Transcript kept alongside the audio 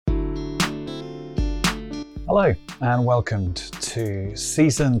Hello and welcome to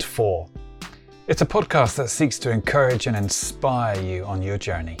Season 4. It's a podcast that seeks to encourage and inspire you on your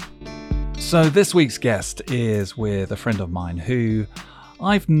journey. So this week's guest is with a friend of mine who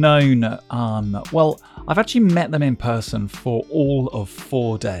I've known, I've actually met them in person for all of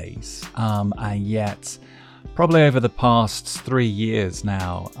 4 days, and yet probably over the past 3 years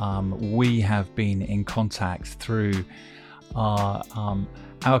now, we have been in contact through our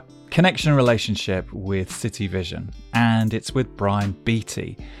connection and relationship with City Vision, and it's with Brian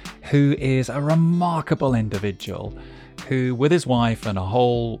Beattie, who is a remarkable individual who, with his wife and a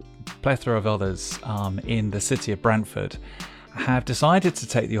whole plethora of others in the city of Brantford, have decided to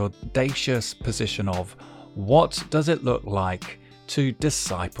take the audacious position of what does it look like to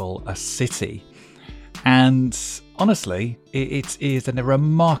disciple a city. And honestly, it is a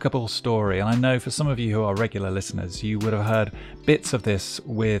remarkable story. And I know for some of you who are regular listeners, you would have heard bits of this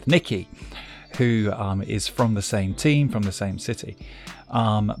with Nikki, who is from the same team, from the same city.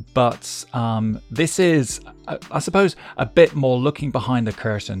 But this is, I suppose, a bit more looking behind the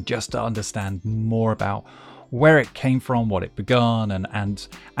curtain just to understand more about where it came from, what it began, and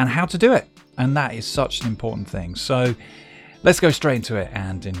how to do it. And that is such an important thing. So let's go straight into it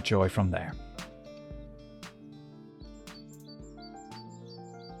and enjoy from there.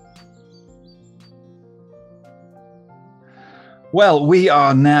 Well, we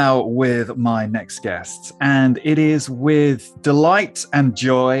are now with my next guest, and it is with delight and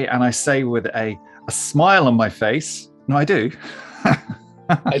joy, and I say with a smile on my face. No, I do.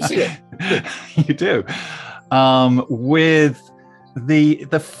 I see it. You do. With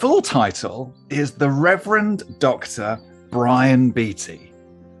the full title is the Reverend Dr. Brian Beattie.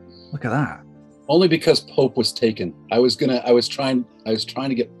 Look at that. Only because Pope was taken. I was trying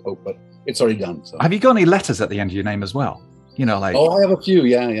to get Pope, but it's already done. So. Have you got any letters at the end of your name as well? You know, like. Oh, I have a few.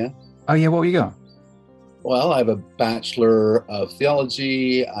 Yeah. Oh, yeah. What you got? Well, I have a Bachelor of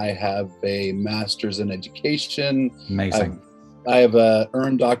Theology. I have a Master's in Education. Amazing. I have a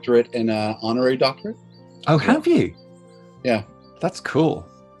earned doctorate and an honorary doctorate. Oh, have you? Yeah. That's cool.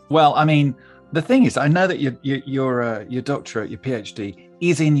 Well, I mean, the thing is, I know that your doctorate, your PhD,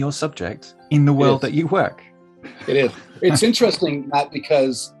 is in your subject in the world that you work. It is. It's interesting, Matt,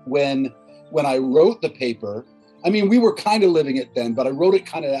 because when I wrote the paper, I mean, we were kind of living it then, but I wrote it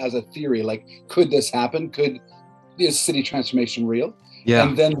kind of as a theory, like, could this happen? Is city transformation real? Yeah.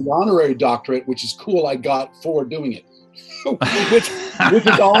 And then the honorary doctorate, which is cool, I got for doing it, which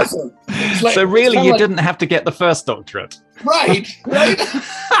is awesome. Like, so really, you didn't have to get the first doctorate. Right. But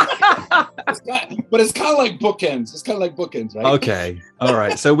it's kind of like bookends. Right? Okay. All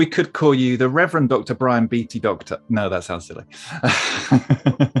right. So we could call you the Reverend Dr. Brian Beattie Doctor. No, that sounds silly.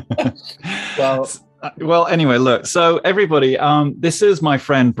 Well, anyway, look. So everybody, this is my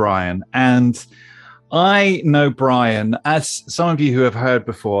friend Brian, and I know Brian, as some of you who have heard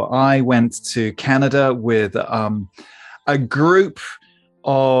before. I went to Canada with a group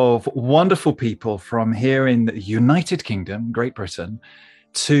of wonderful people from here in the United Kingdom, Great Britain,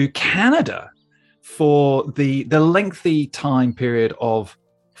 to Canada for the lengthy time period of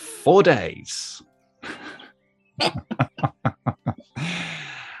 4 days.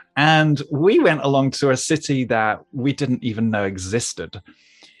 And we went along to a city that we didn't even know existed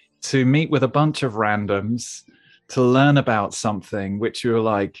to meet with a bunch of randoms to learn about something which we were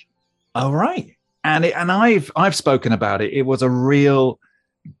like, all right. And I've spoken about it. It was a real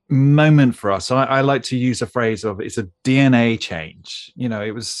moment for us. I like to use a phrase of it's a DNA change. You know,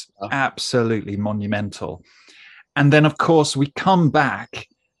 it was absolutely monumental. And then, of course, we come back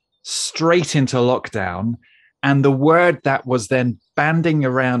straight into lockdown. And the word that was then bandied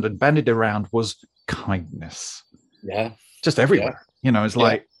around was kindness. Yeah. Just everywhere. Yeah. You know, it's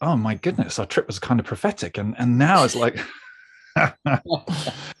like, oh my goodness, our trip was kind of prophetic. And now it's like.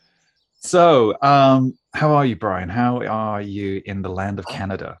 So, how are you, Brian? How are you in the land of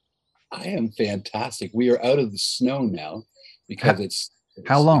Canada? I am fantastic. We are out of the snow now because it's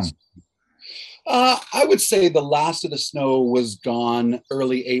how long? I would say the last of the snow was gone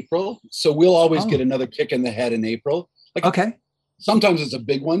early April. So we'll always get another kick in the head in April. Like, okay. Sometimes it's a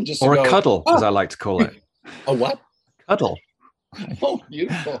big one. Or a cuddle, as I like to call it. A what? Cuddle. Oh,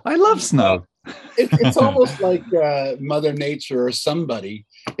 beautiful. I love snow. It's almost like Mother Nature or somebody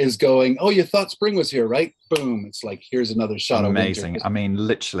is going, oh, you thought spring was here, right? Boom. It's like, here's another shot of winter. Amazing. I mean,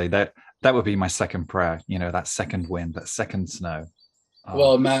 literally, that would be my second prayer, you know, that second wind, that second snow. Oh.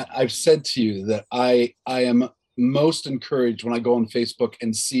 Well, Matt, I've said to you that I am most encouraged when I go on Facebook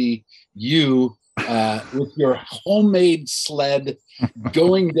and see you with your homemade sled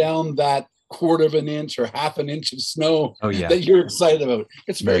going down that quarter of an inch or half an inch of snow Oh yeah. that you're excited about.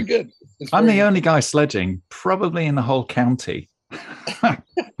 It's very good. I'm the only guy sledging probably in the whole county.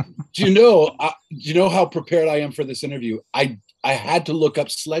 Do you know how prepared I am for this interview? I had to look up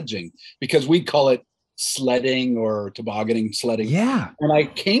sledging because we call it sledding or tobogganing, sledding. Yeah. And I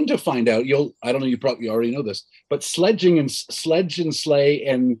came to find out, I don't know, you probably already know this, but sledging and sledge and sleigh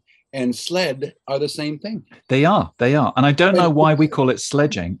and sled are the same thing. They are. And I don't know why we call it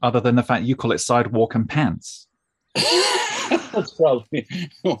sledging other than the fact you call it sidewalk and pants. That's probably,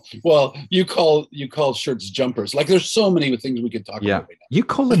 well, you call shirts jumpers. Like there's so many things we could talk about right now.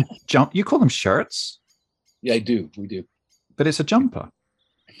 You call them shirts? Yeah, I do. We do. But it's a jumper.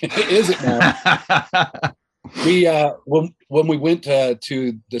 Is it now? We when we went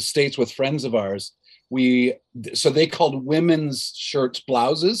to the States with friends of ours, so they called women's shirts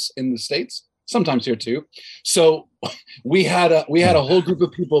blouses in the States, sometimes here too. So we had a whole group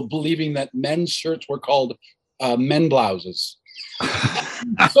of people believing that men's shirts were called men blouses.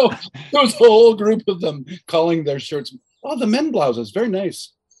 So there was a whole group of them calling their shirts, oh, the men blouses, very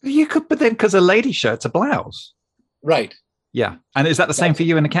nice. You could, but then because a lady shirt's a blouse, right? Yeah, and is that the same for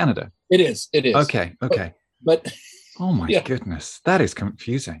you in Canada? It is. Okay. But oh my goodness, that is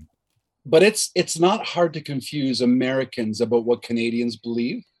confusing. But it's not hard to confuse Americans about what Canadians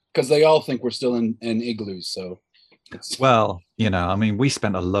believe because they all think we're still in igloos. So, well, we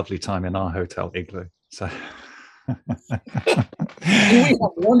spent a lovely time in our hotel igloo. So, and we have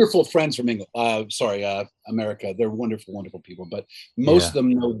wonderful friends from England. America. They're wonderful, wonderful people. But most of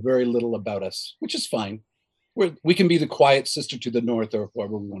them know very little about us, which is fine. We can be the quiet sister to the north, or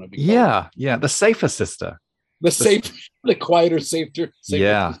whoever we want to be. Yeah, the safer sister. The quieter, safer.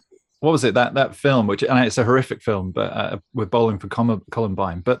 Yeah. Sister. What was it? That film, and it's a horrific film, but with Bowling for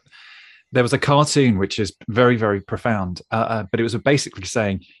Columbine. But there was a cartoon which is very, very profound. But it was basically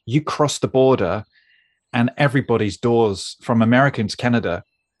saying you cross the border, and everybody's doors from America to Canada,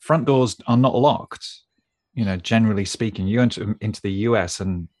 front doors are not locked. Generally speaking, you enter into the US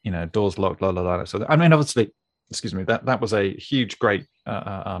and doors locked. Blah, blah, blah. So obviously, excuse me, that was a huge, great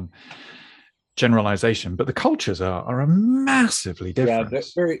generalization, but the cultures are massively different. Yeah, they're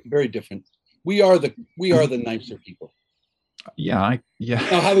very, very different. We are the nicer people. Yeah.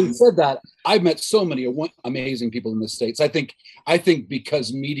 Now, having said that, I've met so many amazing people in the States. I think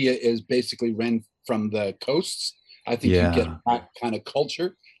because media is basically ran from the coasts, I think you get that kind of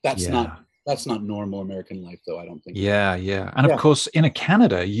culture. That's not normal American life, though. I don't think. Yeah. And of course, in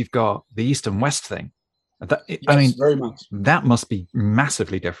Canada, you've got the East and West thing. Very much. That must be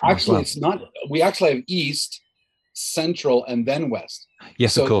massively different. Actually, it's not. We actually have East, Central, and then West.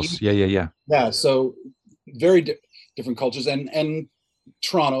 Yes, of course. Yeah. Yeah. So very different cultures, and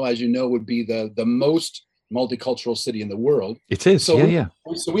Toronto, as you know, would be the most multicultural city in the world. It is. So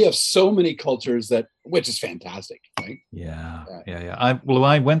So we have so many cultures which is fantastic, right? Yeah. I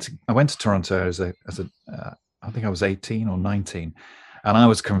went to Toronto as a I think I was 18 or 19. And I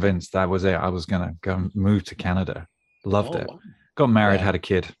was convinced that was it. I was going to go and move to Canada. Loved it. Wow. Got married, had a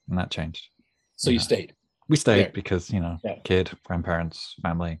kid, and that changed. So you stayed? We stayed because, kid, grandparents,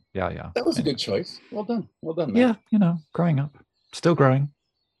 family. Yeah. That was a good choice. Well done, man. Yeah, growing up. Still growing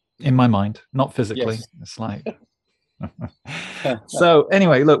in my mind, not physically. Yes. It's like... So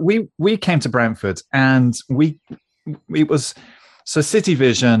anyway, look, we came to Brantford and it was... So City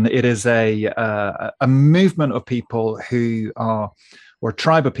Vision, it is a movement of people who are... or a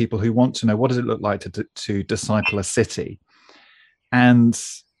tribe of people who want to know what does it look like to disciple a city, and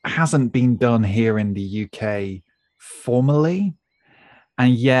hasn't been done here in the UK formally.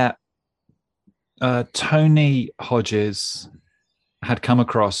 And yet Tony Hodges had come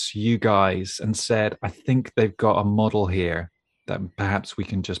across you guys and said, I think they've got a model here that perhaps we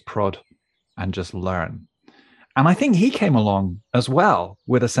can just prod and just learn. And I think he came along as well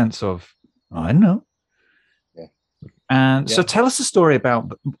with a sense of, I don't know. And so tell us a story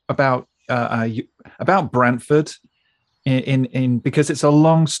about Brantford in because it's a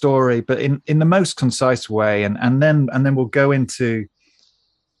long story, but in the most concise way. And then we'll go into,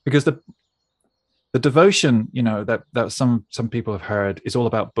 because the devotion, that some people have heard is all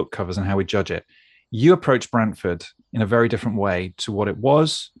about book covers and how we judge it. You approach Brantford in a very different way to what it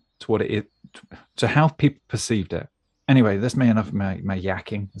was, to what it is, to how people perceived it. Anyway, that's me enough of my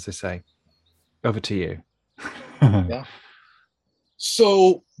yakking, as they say. Over to you. Yeah.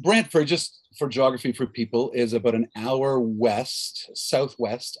 So Brantford, just for geography for people, is about an hour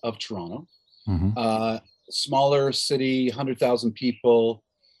southwest of Toronto. Mm-hmm. Smaller city, 100,000 people.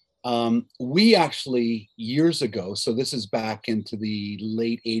 We actually, years ago, so this is back into the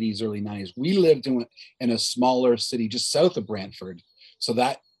late 80s, early 90s, we lived in a smaller city just south of Brantford. So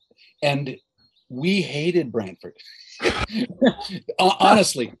that and we hated Brantford.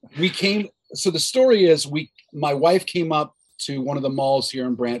 Honestly, so the story is my wife came up to one of the malls here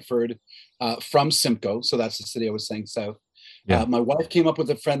in Brantford from Simcoe. So that's the city I was saying, south. Yeah. My wife came up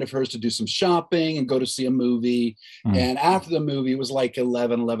with a friend of hers to do some shopping and go to see a movie. And after the movie, it was like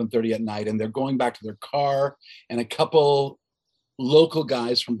 11:30 at night, and they're going back to their car, and a couple local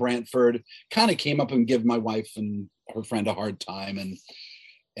guys from Brantford kind of came up and give my wife and her friend a hard time. And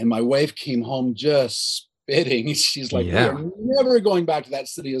my wife came home just spitting. She's like, Yeah. we are never going back to that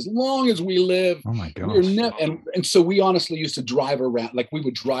city as long as we live. Oh my gosh. And so we honestly used to drive around, like we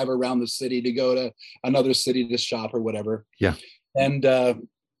would drive around the city to go to another city to shop or whatever. Yeah. And I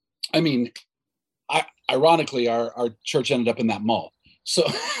mean, ironically, our church ended up in that mall. So,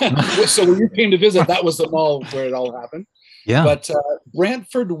 so when you came to visit, that was the mall where it all happened. Yeah. But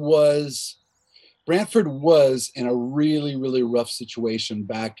Brantford was in a really, really rough situation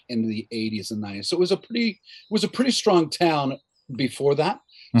back into the 80s and 90s. So it was a pretty strong town before that.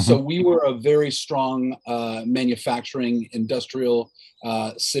 Mm-hmm. So we were a very strong manufacturing industrial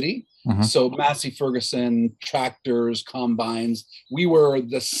city. Mm-hmm. So Massey Ferguson, tractors, combines, we were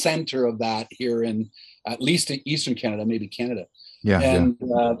the center of that here in at least Eastern Canada, maybe Canada. Yeah. And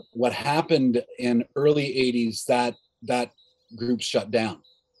what happened in early 80s, that group shut down.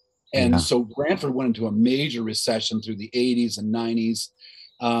 And so Brantford went into a major recession through the 80s and 90s.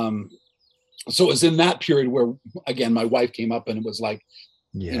 So it was in that period where, again, my wife came up and it was like,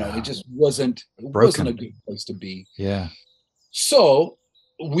 it just wasn't a good place to be. Yeah. So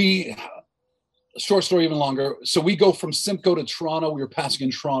short story even longer. So we go from Simcoe to Toronto. We were passing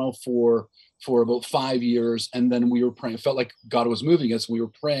in Toronto for about 5 years. And then we were praying. It felt like God was moving us. We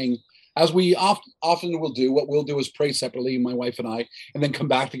were praying, as we often will do. What we'll do is pray separately, my wife and I, and then come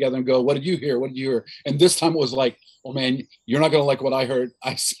back together and go, what did you hear? What did you hear? And this time it was like, oh man, you're not going to like what I heard.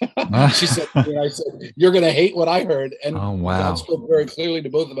 She said, I said, you're going to hate what I heard. And God spoke very clearly to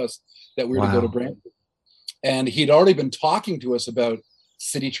both of us that we were to go to Brantford. And he'd already been talking to us about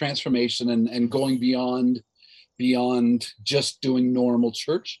city transformation and going beyond just doing normal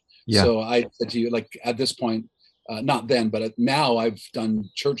church. Yeah. So I said to you, like at this point, not then, but now I've done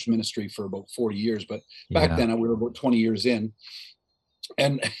church ministry for about 40 years. But back then we were about 20 years in.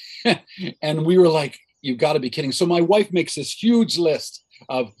 And we were like, you've got to be kidding. So my wife makes this huge list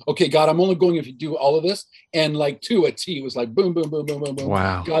of, okay, God, I'm only going if you do all of this. And like to a T, it was like boom, boom, boom, boom, boom, boom.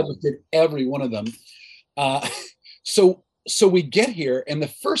 Wow. God just did every one of them. So we get here, and the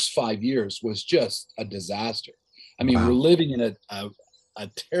first 5 years was just a disaster. I mean, we're living in a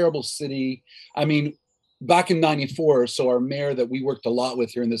terrible city. I mean, back in 94, so our mayor that we worked a lot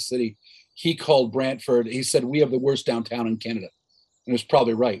with here in this city, he called Brantford. He said, we have the worst downtown in Canada. And it was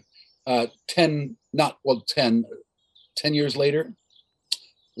probably right. 10 years later,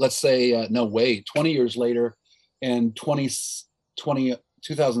 let's say, 20 years later, in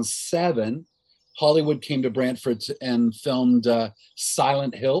 2007, Hollywood came to Brantford and filmed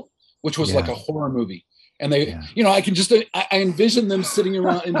Silent Hill, which was like a horror movie. And they, I can just, I envision them sitting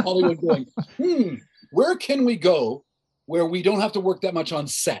around in Hollywood going, where can we go where we don't have to work that much on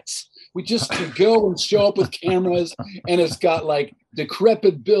sets? We just can go and show up with cameras, and it's got like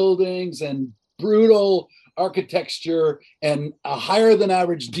decrepit buildings and brutal architecture and a higher than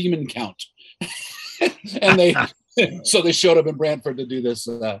average demon count. And so they showed up in Brantford to do this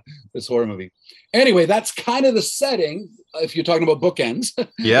horror movie. Anyway, that's kind of the setting. If you're talking about bookends,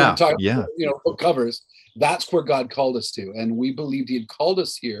 book covers, that's where God called us to. And we believed he had called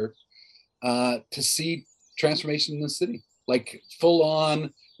us here to see transformation in the city, like full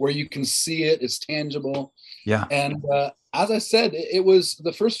on, where you can see it, it's tangible. Yeah. And as I said, it was,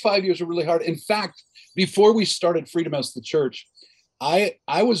 the first 5 years were really hard. In fact, before we started Freedom House, the church, I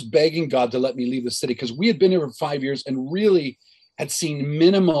was begging God to let me leave the city, because we had been here for 5 years and really had seen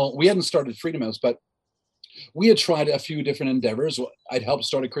minimal. We hadn't started Freedom House, but we had tried a few different endeavors. I'd helped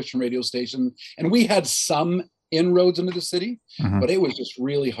start a Christian radio station, and we had some inroads into the city, but it was just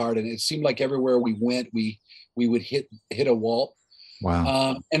really hard. And it seemed like everywhere we went, we would hit a wall.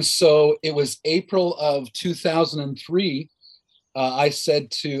 Wow. And so it was April of 2003. I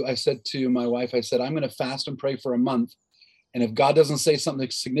said to my wife, I said, I'm going to fast and pray for a month. And if God doesn't say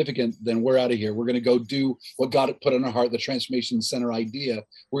something significant, then we're out of here. We're going to go do what God put in our heart, the Transformation Center idea.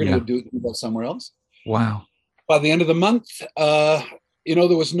 We're going to go do it somewhere else. Wow. By the end of the month, there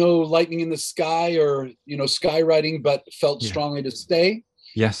was no lightning in the sky or, skywriting, but felt strongly to stay.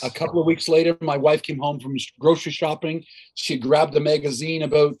 Yes. A couple of weeks later, my wife came home from grocery shopping. She grabbed a magazine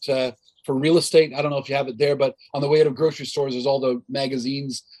about for real estate. I don't know if you have it there, but on the way out of grocery stores, there's all the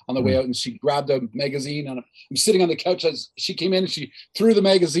magazines on the way out, and she grabbed a magazine, and I'm sitting on the couch as she came in and she threw the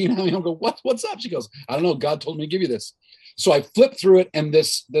magazine at me. I'm going, what's up? She goes, I don't know. God told me to give you this. So I flipped through it, and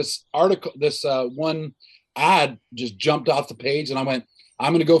this article, this one ad just jumped off the page, and I went,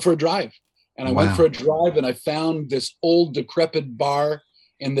 I'm going to go for a drive. And I went for a drive, and I found this old decrepit bar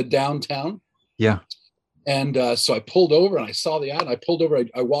in the downtown. Yeah. And so I pulled over, and I saw the ad. I pulled over.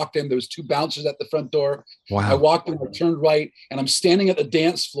 I walked in. There was 2 bouncers at the front door. Wow. I walked in. I turned right, and I'm standing at the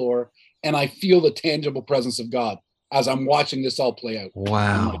dance floor, and I feel the tangible presence of God as I'm watching this all play out.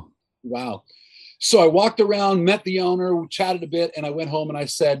 Wow. Like, wow. So I walked around, met the owner, we chatted a bit, and I went home, and I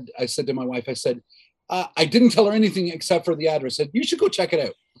said to my wife, I said, I didn't tell her anything except for the address. I said, you should go check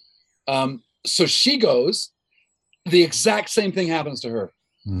it out. So she goes. The exact same thing happens to her.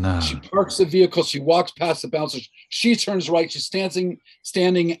 No. She parks the vehicle. She walks past the bouncers. She turns right. She's standing,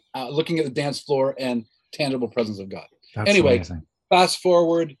 looking at the dance floor, and tangible presence of God. That's anyway, amazing. Fast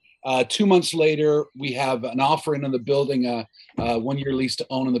forward 2 months later, we have an offering in the building, 1-year lease to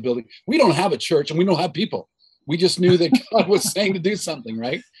own in the building. We don't have a church, and we don't have people. We just knew that God was saying to do something,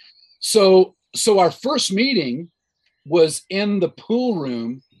 right? So our first meeting was in the pool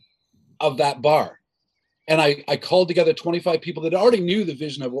room of that bar. And I called together 25 people that already knew the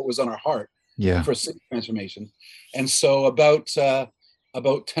vision of what was on our heart for city transformation. And so about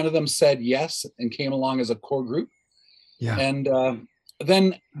 10 of them said yes and came along as a core group. Yeah. And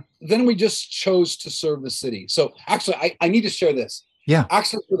then we just chose to serve the city. So actually, I need to share this. Yeah.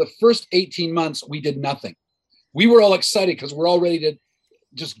 Actually, for the first 18 months, we did nothing. We were all excited because we're all ready to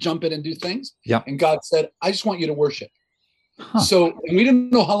just jump in and do things. Yeah. And God said, I just want you to worship. So and we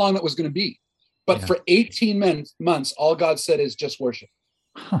didn't know how long that was going to be. But for 18 months, all God said is just worship.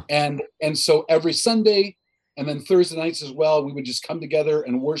 And so every Sunday and then Thursday nights as well, we would just come together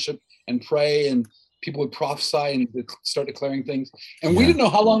and worship and pray, and people would prophesy and start declaring things. And we didn't know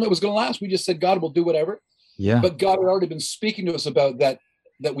how long that was going to last. We just said, God will do whatever. Yeah. But God had already been speaking to us about that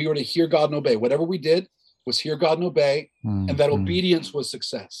we were to hear God and obey. Whatever we did was hear God and obey, and that obedience was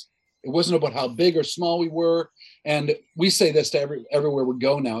success. It wasn't about how big or small we were. And we say this to everywhere we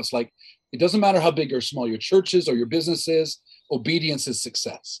go now. It's like, it doesn't matter how big or small your church is or your business is, obedience is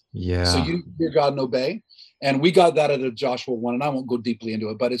success. Yeah. So you hear God and obey. And we got that out of Joshua 1, and I won't go deeply into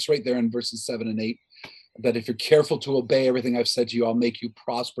it, but it's right there in verses 7 and 8, that if you're careful to obey everything I've said to you, I'll make you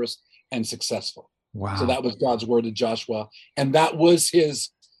prosperous and successful. Wow. So that was God's word to Joshua. And that was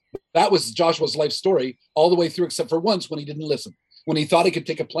Joshua's life story all the way through, except for once when he didn't listen. When he thought he could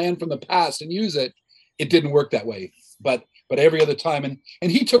take a plan from the past and use it, it didn't work that way. But every other time,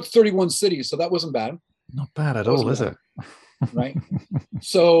 and he took 31 cities, so that wasn't bad. Not bad at all, is it? Right.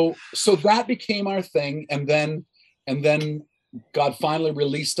 So that became our thing, and then God finally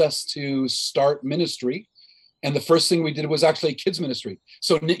released us to start ministry. And the first thing we did was actually a kids ministry.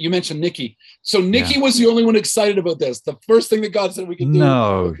 So you mentioned Nikki. So Nikki was the only one excited about this. The first thing that God said we could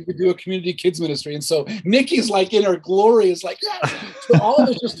do, we could do a community kids ministry. And so Nikki's like in her glory, is like, yeah. So all of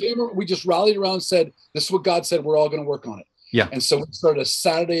us just came, we just rallied around and said, this is what God said, we're all going to work on it. Yeah. And so we started a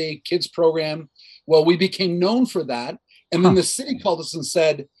Saturday kids program. Well, we became known for that. And then the city called us and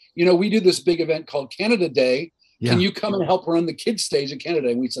said, we do this big event called Canada Day. Yeah. Can you come and help run the kids stage at Canada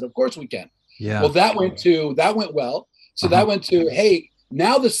Day? And we said, of course we can. Yeah. Well, that went well. So that went to, hey,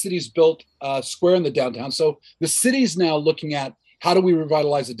 now the city's built a square in the downtown. So the city's now looking at how do we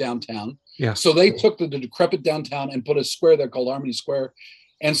revitalize the downtown? Yeah. So they took the decrepit downtown and put a square there called Harmony Square.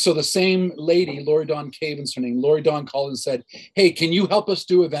 And so the same lady, Lori Dawn Caven's her name, Lori Dawn called and said, hey, can you help us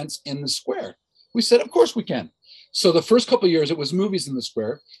do events in the square? We said, of course we can. So the first couple of years, it was movies in the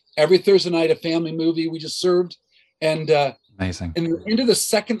square. Every Thursday night, a family movie we just served. And amazing. And into the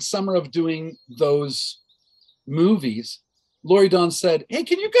second summer of doing those movies, Lori Dawn said, hey,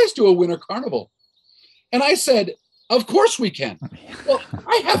 can you guys do a winter carnival? And I said, of course we can. Well,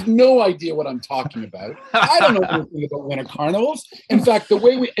 I have no idea what I'm talking about. I don't know anything about winter carnivals. In fact,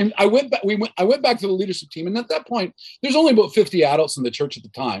 I went back to the leadership team, and at that point, there's only about 50 adults in the church at the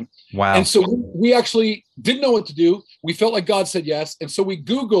time. Wow. And so we actually didn't know what to do. We felt like God said yes. And so we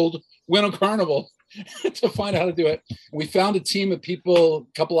Googled winter carnival to find out how to do it. We found a team of people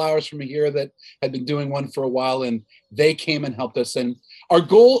a couple hours from here that had been doing one for a while, and they came and helped us. And our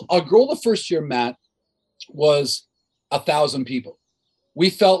goal the first year, Matt, was 1,000 people. We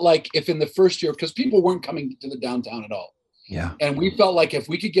felt like if in the first year, because people weren't coming to the downtown at all. Yeah. And we felt like if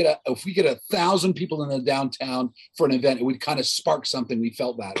we get 1,000 people in the downtown for an event, it would kind of spark something. We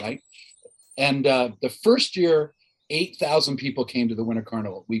felt that, right? And the first year, 8,000 people came to the Winter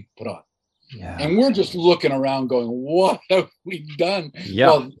Carnival we put on. Yeah. And we're just looking around going, what have we done? Yeah.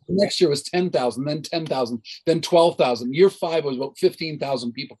 Well, next year was 10,000, then 10,000, then 12,000. Year 5 was about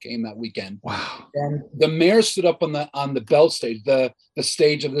 15,000 people came that weekend. Wow. And the mayor stood up on the belt stage, the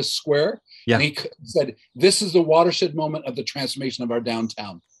stage of this square. Yeah. And he said, this is the watershed moment of the transformation of our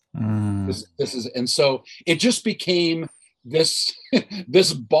downtown. This is, and so it just became this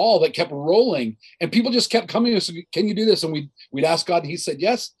this ball that kept rolling, and people just kept coming to us, can you do this? And we'd ask God, and he said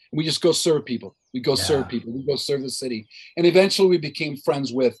yes, and we just go serve people. We go serve people. We go serve the city. And eventually we became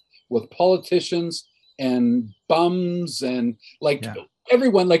friends with politicians and bums and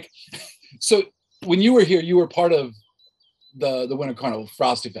everyone. Like, so when you were here, you were part of the Winter Carnival,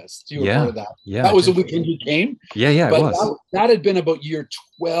 Frosty Fest. You were part of that. Yeah, that was the weekend you came. Yeah, but it was. That had been about year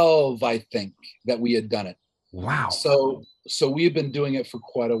 12, I think, that we had done it. Wow. So we've been doing it for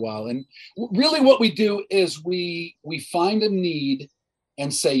quite a while. And really what we do is we find a need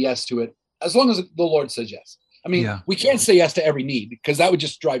and say yes to it, as long as the Lord says yes. I mean, we can't say yes to every need because that would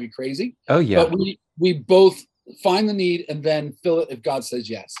just drive you crazy. Oh, yeah. But we both find the need and then fill it if God says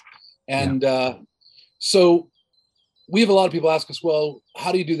yes. And so we have a lot of people ask us, well,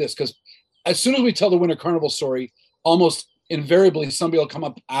 how do you do this? Because as soon as we tell the Winter Carnival story, almost invariably somebody will come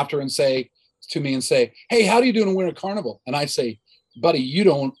up after and say to me and say, hey, how do you do in a Winter Carnival? And I say, buddy, you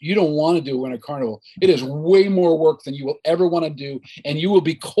don't want to do a Winter Carnival. It is way more work than you will ever want to do, and you will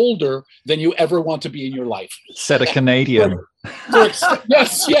be colder than you ever want to be in your life. Said a Canadian. Yes,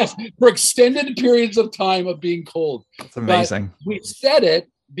 for extended periods of time of being cold. That's amazing. But we said it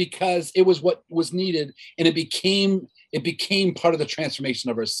because it was what was needed, and it became part of the transformation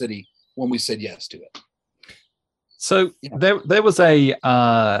of our city when we said yes to it. So there was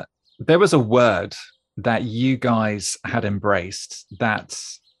a word that you guys had embraced that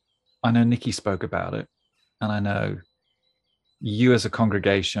I know Nikki spoke about it, and I know you as a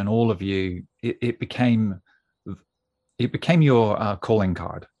congregation, all of you, it became your calling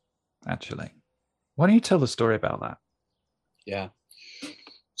card, actually. Why don't you tell the story about that? Yeah.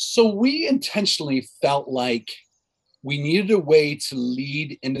 So we intentionally felt like we needed a way to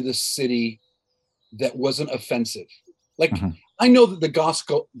lead into the city that wasn't offensive. Like, I know that the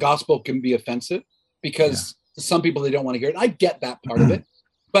gospel can be offensive because some people, they don't want to hear it. I get that part of it,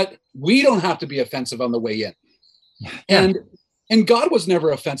 but we don't have to be offensive on the way in. Yeah. And God was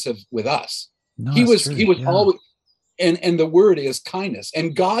never offensive with us. No, he was always, and the word is kindness,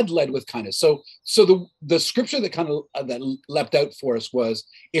 and God led with kindness. So the scripture that kind of that leapt out for us was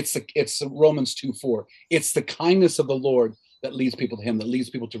it's Romans 2:4. It's the kindness of the Lord that leads people to him, that leads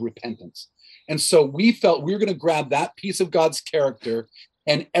people to repentance. And so we felt we were going to grab that piece of God's character,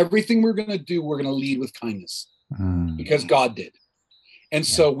 and everything we're going to do, we're going to lead with kindness because God did. And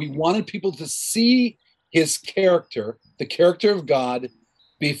so we wanted people to see his character, the character of God,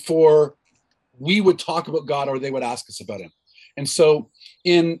 before we would talk about God or they would ask us about him. And so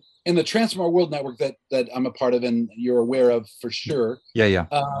in the Transform Our World Network that I'm a part of and you're aware of for sure. Yeah.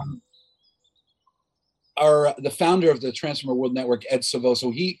 The founder of the Transform Our World Network, Ed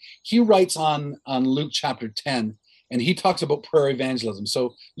Silvoso, he writes on Luke chapter 10, and he talks about prayer evangelism.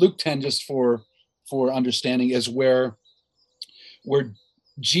 So Luke 10, just for understanding, is where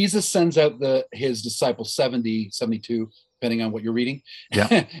Jesus sends out his disciples, 70, 72, depending on what you're reading.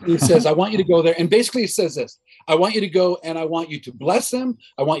 Yeah. He says, I want you to go there. And basically he says this: I want you to go and I want you to bless them.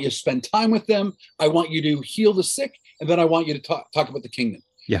 I want you to spend time with them. I want you to heal the sick. And then I want you to talk about the kingdom.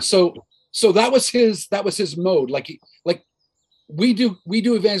 Yeah. So that was his mode. Like we do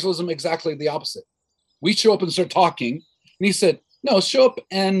evangelism exactly the opposite. We show up and start talking. And he said, no, show up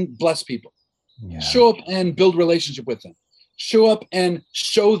and bless people. Yeah. Show up and build relationship with them. Show up and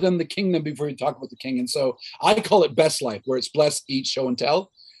show them the kingdom before you talk about the king. And so I call it best life, where it's bless, eat, show, and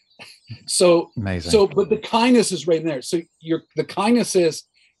tell. So amazing. So, but the kindness is right in there. So the kindness is,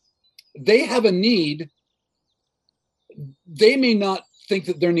 they have a need. They may not think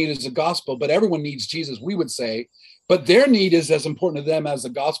that their need is the gospel, but everyone needs Jesus, we would say, but their need is as important to them as the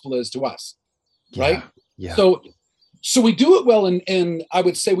gospel is to us. Right? Yeah. So we do it well in I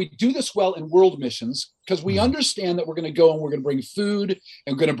would say we do this well in world missions, because we understand that we're going to go and we're going to bring food,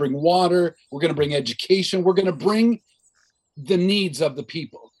 and we're going to bring water, we're going to bring education, we're going to bring the needs of the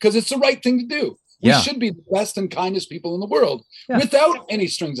people, because it's the right thing to do. We should be the best and kindest people in the world without any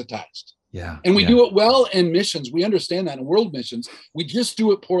strings attached. Yeah. And we do it well in missions. We understand that in world missions, we just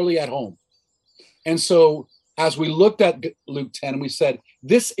do it poorly at home. And so as we looked at Luke 10, we said,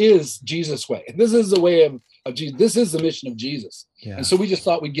 this is Jesus' way. This is the way of Jesus. This is the mission of Jesus. Yeah. And so we just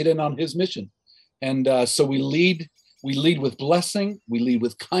thought we'd get in on his mission. And so we lead with blessing. We lead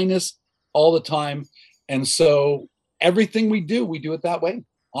with kindness all the time. And so everything we do it that way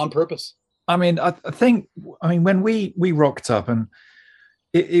on purpose. I mean, I think, when we rocked up, and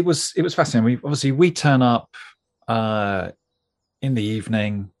it was fascinating. We turn up in the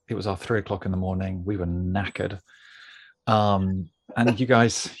evening. It was our 3 o'clock in the morning. We were knackered. And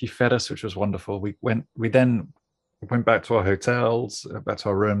you fed us, which was wonderful. We then went back to our hotels, back to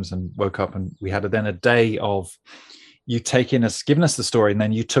our rooms, and woke up, and we had then a day of you giving us the story, and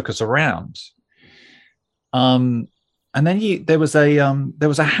then you took us around. And then there was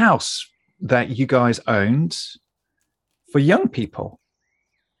a house that you guys owned for young people.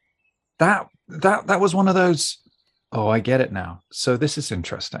 That was one of those. Oh, I get it now. So this is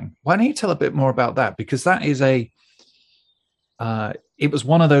interesting. Why don't you tell a bit more about that? Because that is it was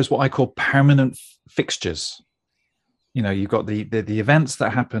one of those, what I call permanent fixtures. You've got the events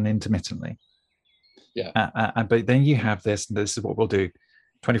that happen intermittently. Yeah. But then you have this, and this is what we'll do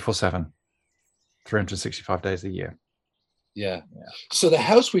 24/7, 365 days a year. Yeah. So the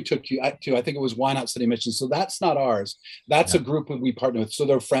house we took you to, I think it was Why Not City Mission. So that's not ours. That's a group that we partner with. So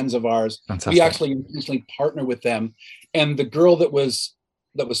they're friends of ours. Fantastic. We actually recently partner with them. And the girl that was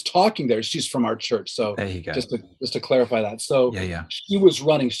talking there, she's from our church. So there you go. Just to clarify that. So yeah. She was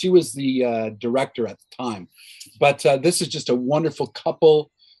the director at the time. But this is just a wonderful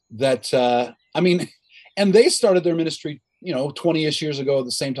couple that, and they started their ministry, 20-ish years ago at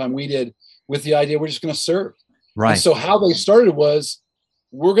the same time we did, with the idea we're just going to serve. Right. And so how they started was,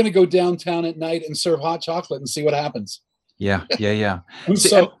 we're going to go downtown at night and serve hot chocolate and see what happens. Yeah. And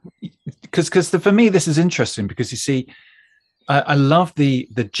so, because for me, this is interesting, because you see, I love the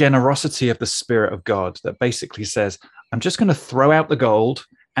generosity of the Spirit of God that basically says, I'm just going to throw out the gold,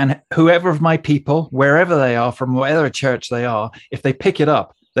 and whoever of my people, wherever they are, from whatever church they are, if they pick it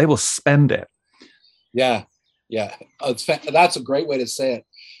up, they will spend it. Yeah. That's a great way to say it.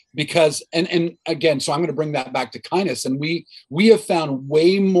 Because, and again, so I'm going to bring that back to kindness. And we have found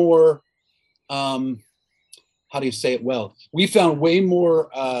way more, how do you say it well? We found way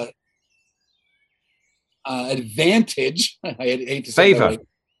more advantage. I hate to say favor.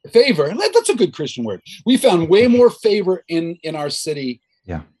 Favor. That's a good Christian word. We found way more favor in our city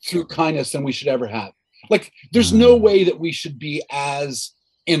through kindness than we should ever have. Like, there's no way that we should be as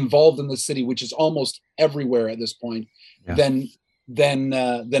involved in the city, which is almost everywhere at this point, than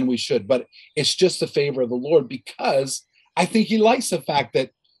we should. But it's just the favor of the Lord, because I think he likes the fact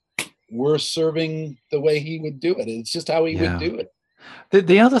that we're serving the way he would do it. It's just how he would do it.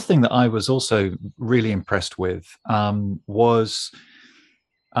 The other thing that I was also really impressed with was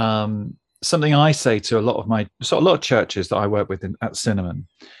something I say to a lot of churches that I work with at Cinnamon.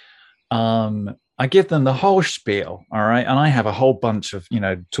 I give them the whole spiel, all right, and I have a whole bunch of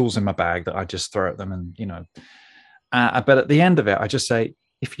tools in my bag that I just throw at them, and but at the end of it, I just say,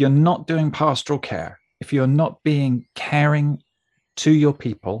 if you're not doing pastoral care, if you're not being caring to your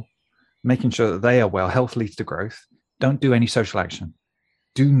people, making sure that they are well, health leads to growth, don't do any social action.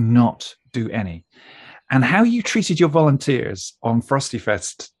 Do not do any. And how you treated your volunteers on Frosty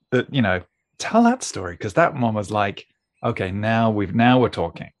Fest, tell that story, because that one was like, okay, now we're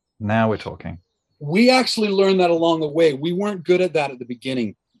talking. Now we're talking. We actually learned that along the way. We weren't good at that at the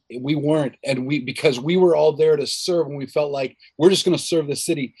beginning. We weren't, and because we were all there to serve, and we felt like we're just going to serve the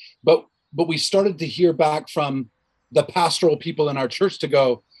city. But we started to hear back from the pastoral people in our church to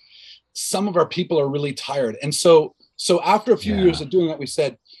go, some of our people are really tired. And so after a few years of doing that, we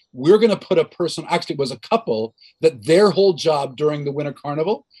said, we're going to put a person, actually it was a couple, that their whole job during the Winter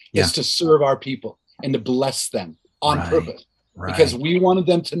Carnival is to serve our people and to bless them on purpose. Right. Because we wanted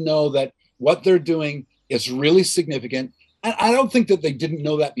them to know that what they're doing is really significant. And I don't think that they didn't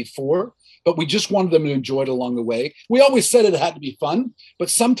know that before, but we just wanted them to enjoy it along the way. We always said it had to be fun, but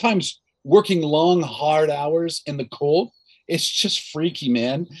sometimes working long, hard hours in the cold, it's just freaky,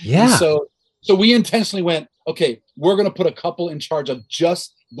 man. Yeah. And so we intentionally went, okay, we're going to put a couple in charge of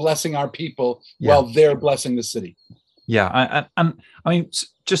just blessing our people while they're blessing the city. Yeah. And I mean,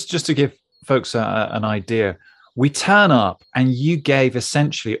 just to give folks an idea, we turn up and you gave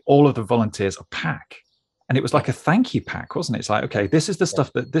essentially all of the volunteers a pack. And it was like a thank you pack, wasn't it? It's like, okay, this is the stuff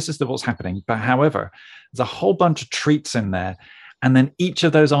this is what's happening. But however, there's a whole bunch of treats in there. And then each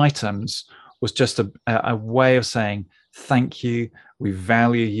of those items was just a way of saying, thank you. We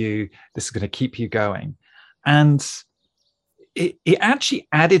value you. This is going to keep you going. And it actually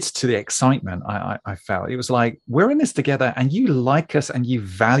added to the excitement. I felt it was like, we're in this together and you like us and you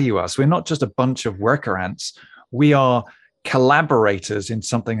value us. We're not just a bunch of worker ants. We are collaborators in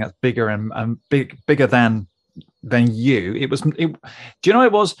something that's bigger and bigger than you.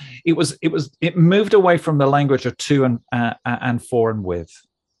 It moved away from the language of to and for and with.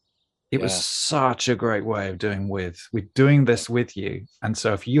 It was such a great way of we're doing this with you. And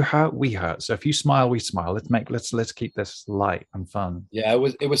so if you hurt, we hurt. So if you smile, we smile. Let's keep this light and fun. Yeah,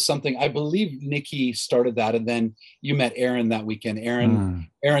 it was something. I believe Nikki started that, and then you met Erin that weekend.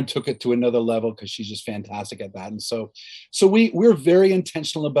 Erin took it to another level because she's just fantastic at that. And so we're very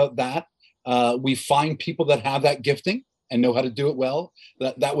intentional about that. We find people that have that gifting and know how to do it well.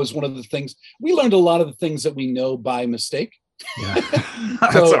 That was one of the things. We learned a lot of the things that we know by mistake. Yeah,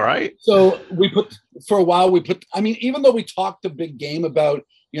 that's all right. So for a while, even though we talked a big game about,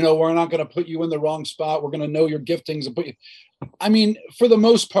 we're not going to put you in the wrong spot. We're going to know your giftings and put you. For the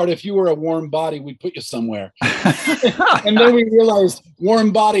most part, if you were a warm body, we'd put you somewhere. And then we realized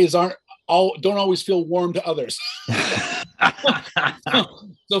warm bodies don't always feel warm to others.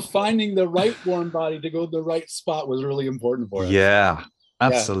 So finding the right warm body to go to the right spot was really important for us. Yeah.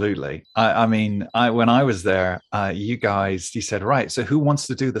 Absolutely. Yeah. When I was there, you said, right, so who wants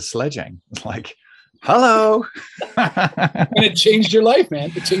to do the sledging? It's like, hello. And it changed your life,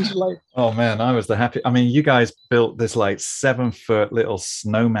 man. It changed your life. Oh, man, I was the happy. You guys built this 7-foot little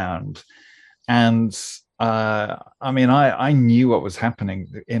snow mound. And I knew what was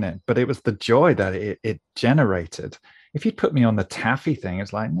happening in it, but it was the joy that it generated. If you put me on the taffy thing,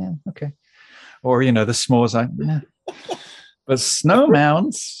 it's like, yeah, okay. Or, the s'mores, yeah. But snow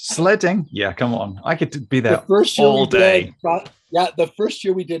mounds, sledding, yeah, come on. I could be there all day. The first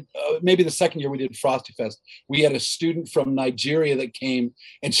year we did, maybe the second year we did Frosty Fest. We had a student from Nigeria that came,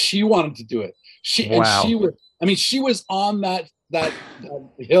 and she wanted to do it. She was on that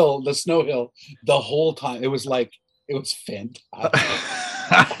hill, the snow hill, the whole time. It was fantastic.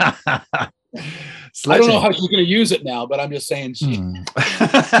 I don't know how she's going to use it now, but I'm just saying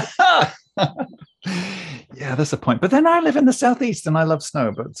Yeah, that's a point. But then I live in the southeast and I love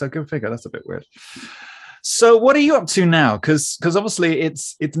snow, but so go figure. That's a bit weird. So what are you up to now? Because obviously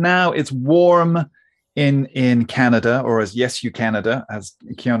it's warm in Canada, or as Yes You Canada, as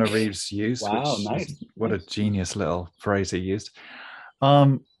Keanu Reeves used. Wow, nice. What a genius little phrase he used.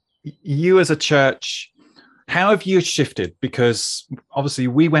 You as a church, how have you shifted? Because obviously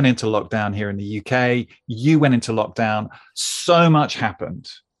we went into lockdown here in the UK. You went into lockdown. So much happened.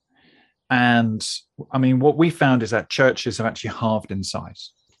 And what we found is that churches have actually halved in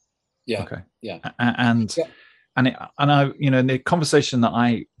size. Yeah. Okay. Yeah. And in the conversation that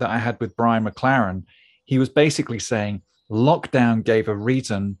I had with Brian McLaren, he was basically saying lockdown gave a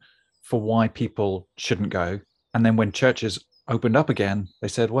reason for why people shouldn't go. And then when churches opened up again, they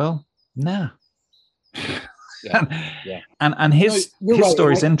said, well, nah. And his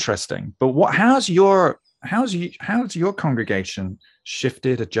story is interesting. But how's your congregation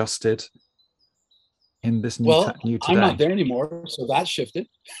shifted, adjusted in this new today? I'm not there anymore, so that shifted.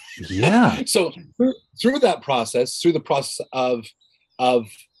 Yeah. So through the process of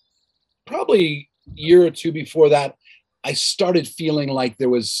probably a year or two before that, I started feeling like there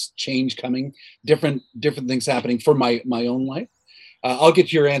was change coming, different things happening for my own life. I'll get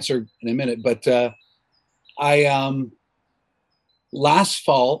to your answer in a minute, but I last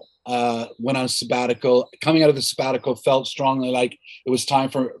fall, went on a sabbatical. Coming out of the sabbatical, felt strongly like it was time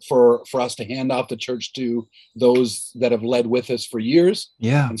for us to hand off the church to those that have led with us for years.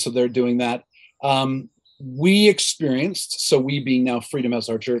 Yeah. And so they're doing that. We experienced, so we being now Freedom House,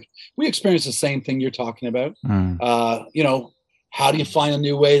 our church, we experienced the same thing you're talking about. How do you find a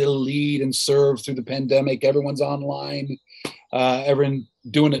new way to lead and serve through the pandemic? Everyone's online, everyone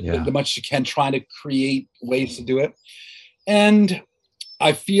doing it the much you can, trying to create ways to do it. And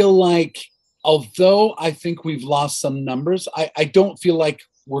I feel like, although I think we've lost some numbers, I don't feel like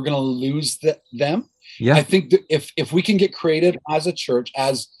we're going to lose them. Yeah. I think that if we can get creative as a church,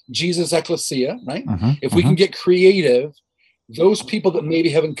 as Jesus Ecclesia, right? If we can get creative, those people that maybe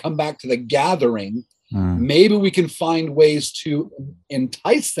haven't come back to the gathering, maybe we can find ways to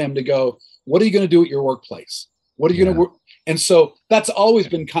entice them to go, what are you going to do at your workplace? What are you going to work? And so that's always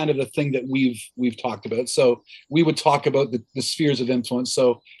been kind of the thing that we've talked about. So we would talk about the spheres of influence.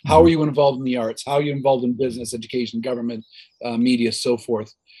 So how are you involved in the arts? How are you involved in business, education, government, media, so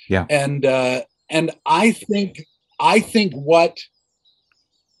forth? Yeah. And I think what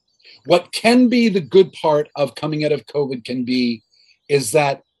can be the good part of coming out of COVID is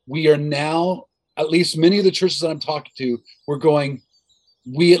that we are now, at least many of the churches that I'm talking to,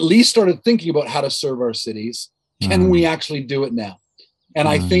 we at least started thinking about how to serve our cities. Can we actually do it now? And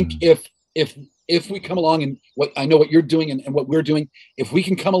I think if we come along and what you're doing and what we're doing, if we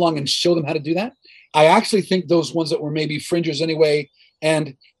can come along and show them how to do that, I actually think those ones that were maybe fringers anyway,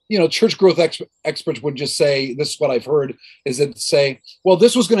 and church growth experts would just say, this is what I've heard, is that say, well,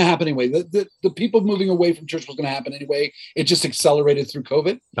 this was going to happen anyway. The people moving away from church was going to happen anyway. It just accelerated through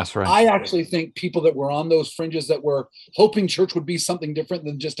COVID. That's right. I actually think people that were on those fringes that were hoping church would be something different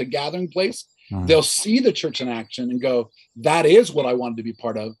than just a gathering place, they'll see the church in action and go, that is what I wanted to be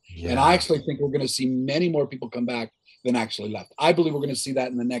part of. Yeah. And I actually think we're going to see many more people come back than actually left. I believe we're going to see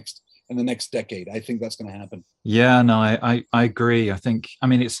that in the next decade. I think that's going to happen. Yeah, no, I agree. I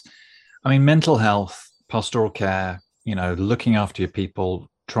mean, mental health, pastoral care, looking after your people,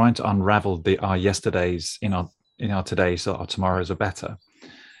 trying to unravel our yesterdays in our todays so our tomorrows are better,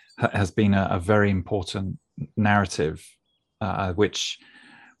 has been a very important narrative, which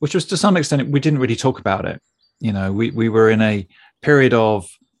was to some extent, we didn't really talk about it. We were in a period of,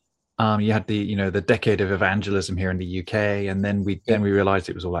 you had the decade of evangelism here in the UK, and then we realized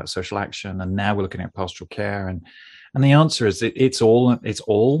it was all about social action, and now we're looking at pastoral care, and the answer is it's all,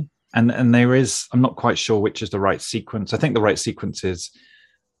 and there is, I'm not quite sure which is the right sequence. I think the right sequence is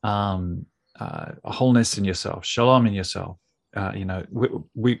wholeness in yourself, shalom in yourself.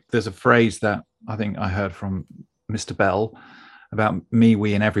 There's a phrase that I think I heard from Mr. Bell about me,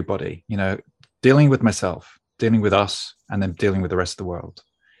 we, and everybody. Dealing with myself, dealing with us, and then dealing with the rest of the world.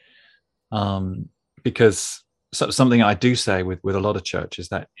 Because something I do say with a lot of churches,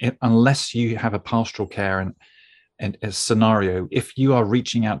 that unless you have a pastoral care and a scenario, if you are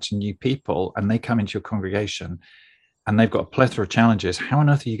reaching out to new people and they come into your congregation and they've got a plethora of challenges, how on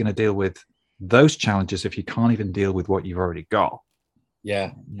earth are you going to deal with those challenges if you can't even deal with what you've already got?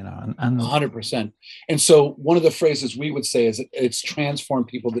 Yeah, and 100%. And so one of the phrases we would say is it's transform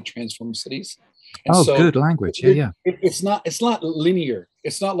people that transform cities. And so good language. Yeah. It's not linear.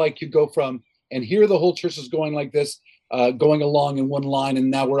 It's not like you go from, and here the whole church is going like this, going along in one line, and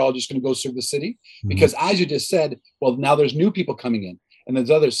now we're all just going to go serve the city. Because as you just said, well, now there's new people coming in, and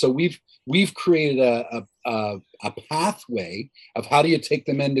there's others. So we've created a pathway of how do you take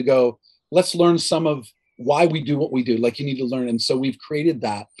them in to go, let's learn some of why we do what we do. Like, you need to learn. And so we've created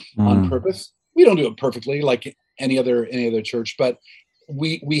that on purpose. We don't do it perfectly like any other church, but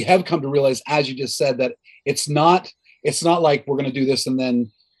we have come to realize, as you just said, that it's not like we're going to do this and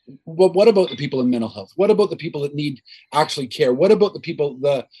then, well, what about the people in mental health? What about the people that need actually care? What about the people,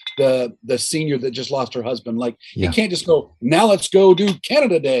 the senior that just lost her husband? Like, you can't just go, now let's go do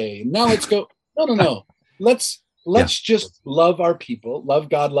Canada Day. Now let's go. No. Let's just love our people, love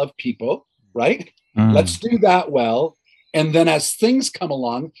God, love people, right? Let's do that well. And then as things come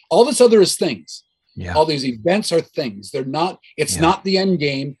along, all this other is things. Yeah. All these events are things. They're not, it's not the end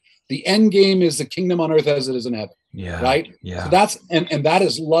game. The end game is the kingdom on earth as it is in heaven. Yeah. Right. Yeah. So that's, and that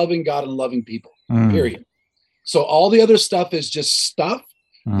is loving God and loving people, period. So all the other stuff is just stuff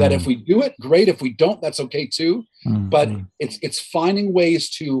that if we do it, great. If we don't, that's okay too. But it's finding ways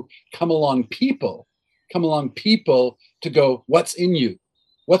to come along people to go, what's in you?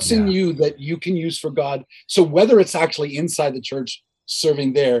 What's in you that you can use for God? So whether it's actually inside the church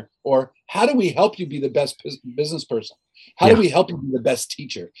serving there, or how do we help you be the best business person? How do we help you be the best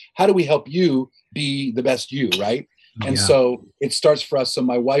teacher? How do we help you be the best you, right? And so it starts for us. So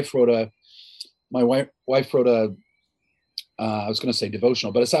my wife wrote a I was going to say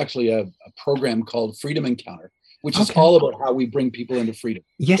devotional, but it's actually a program called Freedom Encounter, which is all about how we bring people into freedom.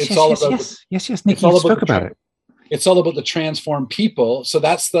 Yes, Nick, you spoke about it. It's all about the transform people. So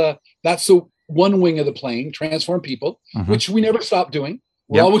that's the one wing of the plane, transform people, which we never stop doing.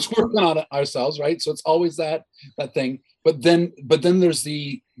 We're always working on it ourselves, right? So it's always that thing. But then there's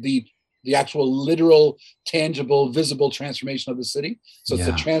the actual literal, tangible, visible transformation of the city. So it's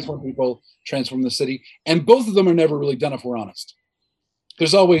the transform people, transform the city. And both of them are never really done if we're honest.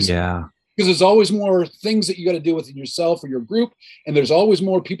 There's always because there's always more things that you got to deal with in yourself or your group. And there's always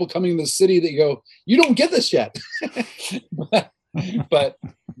more people coming in the city that you go, you don't get this yet. but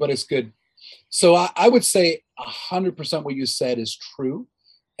it's good. So I would say 100% what you said is true.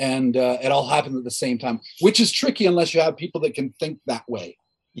 And it all happened at the same time, which is tricky unless you have people that can think that way,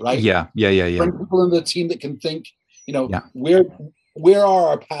 right? Yeah. Bring people in the team that can think, where are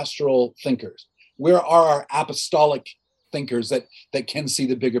our pastoral thinkers? Where are our apostolic thinkers that can see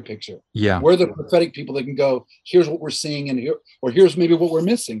the bigger picture? Yeah. Where are the prophetic people that can go, here's what we're seeing, and here's maybe what we're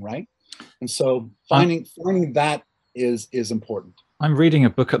missing, right? And so finding that is important. I'm reading a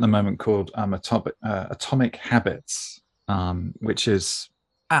book at the moment called Atomic Habits, which is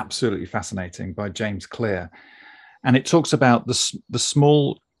absolutely fascinating, by James Clear. And it talks about the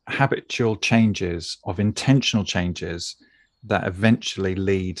small habitual changes of intentional changes that eventually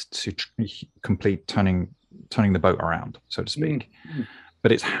lead to complete turning the boat around, so to speak.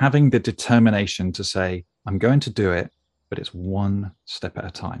 But it's having the determination to say, I'm going to do it, but it's one step at a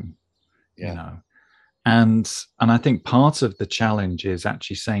time. Yeah. You know, and I think part of the challenge is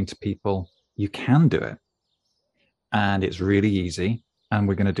actually saying to people, you can do it, and it's really easy, and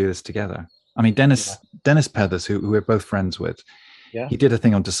we're going to do this together. I mean, Dennis Pethers, who we're both friends with, he did a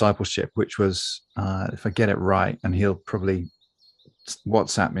thing on discipleship, which was, if I get it right, and he'll probably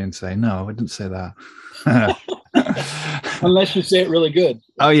WhatsApp me and say, no, I didn't say that. Unless you say it really good.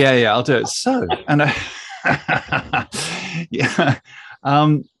 Oh yeah, I'll do it. So, and yeah,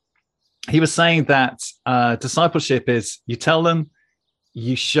 he was saying that discipleship is you tell them,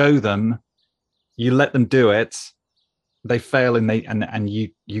 you show them, you let them do it, they fail, and you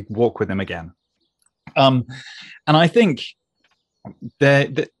walk with them again. And I think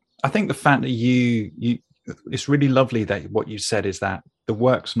I think the fact that you it's really lovely that what you said is that the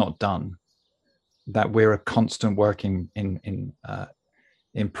work's not done, that we're a constant working in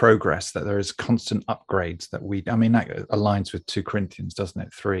progress, that there is constant upgrades, that that aligns with 2 Corinthians, doesn't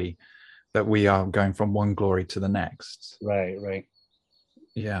it? 3, that we are going from one glory to the next. Right.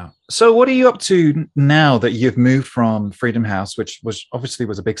 Yeah. So what are you up to now that you've moved from Freedom House, which was obviously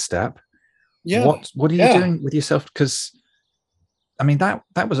a big step? Yeah. What are you doing with yourself? Because I mean, that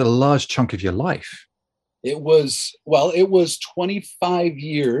was a large chunk of your life. It was 25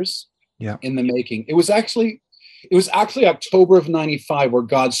 years in the making. It was actually October of 95 where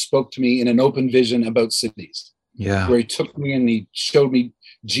God spoke to me in an open vision about cities. Yeah. Where he took me and he showed me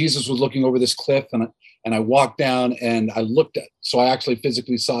Jesus was looking over this cliff, and I walked down and I looked so I actually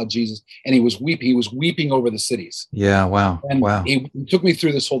physically saw Jesus, and he was weeping over the cities. Yeah. Wow. And wow. He took me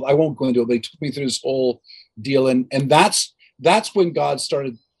through this whole, I won't go into it, but he took me through this whole deal. And that's when God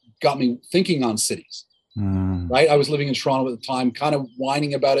got me thinking on cities. Right. I was living in Toronto at the time, kind of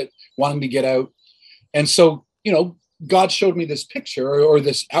whining about it, wanting to get out. And so, God showed me this picture or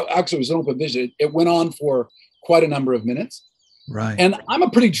this, actually it was an open vision. It went on for quite a number of minutes. Right. And I'm a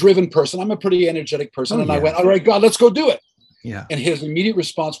pretty driven person. I'm a pretty energetic person. I went, all right, God, let's go do it. Yeah. And his immediate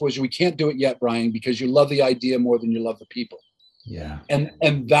response was, we can't do it yet, Brian, because you love the idea more than you love the people. Yeah.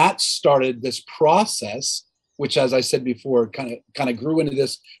 And that started this process, which, as I said before, kind of grew into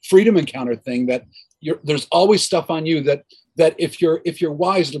this freedom encounter thing that there's always stuff on you that if you're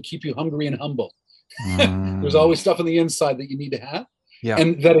wise, it'll keep you hungry and humble. There's always stuff on the inside that you need to have. Yeah.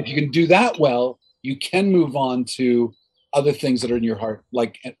 And that if you can do that well, you can move on to other things that are in your heart,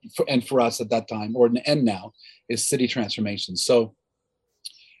 like, and for us at that time, and now, is city transformation. So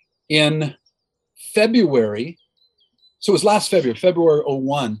in February, so it was last February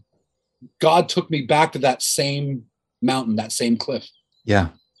 01, God took me back to that same mountain, that same cliff. Yeah.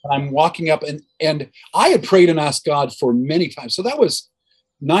 I'm walking up and I had prayed and asked God for many times. So that was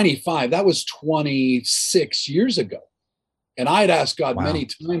 95. That was 26 years ago. And I had asked God many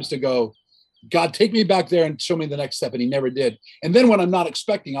times to go, God, take me back there and show me the next step. And he never did. And then when I'm not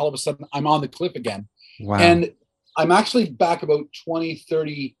expecting, all of a sudden I'm on the cliff again. Wow. And I'm actually back about 20,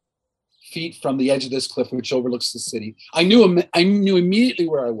 30 feet from the edge of this cliff, which overlooks the city. I knew immediately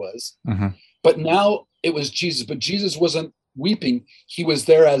where I was, but now it was Jesus. But Jesus wasn't weeping. He was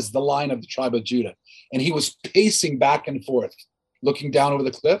there as the Lion of the tribe of Judah. And he was pacing back and forth, looking down over the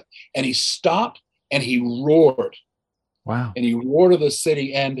cliff. And he stopped and he roared. Wow. And he roared over the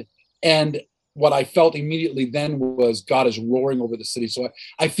city. And what I felt immediately then was God is roaring over the city. So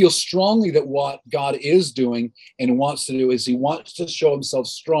I feel strongly that what God is doing and wants to do is he wants to show himself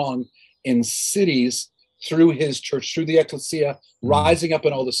strong in cities through his church, through the ecclesia, rising up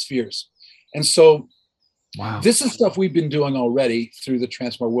in all the spheres. And so this is stuff we've been doing already through the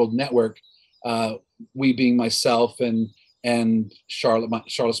Transform Our World Network, we being myself and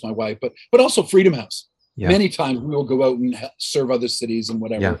Charlotte's my wife, but also Freedom House. Yeah. Many times we will go out and serve other cities and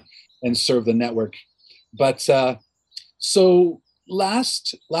whatever, and serve the network. But so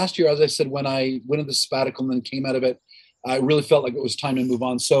last year, as I said, when I went into the sabbatical and then came out of it, I really felt like it was time to move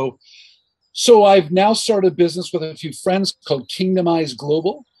on. So I've now started a business with a few friends called Kingdomize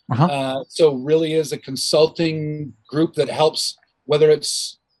Global. So really is a consulting group that helps, whether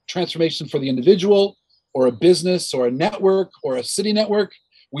it's transformation for the individual or a business or a network or a city network.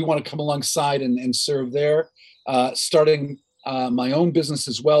 We want to come alongside and serve there. Starting my own business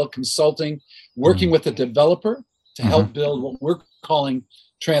as well, consulting, working with a developer to help build what we're calling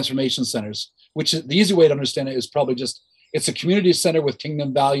transformation centers, which is the easy way to understand it is probably just, it's a community center with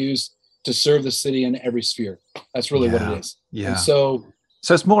kingdom values to serve the city in every sphere. That's really what it is. Yeah. And so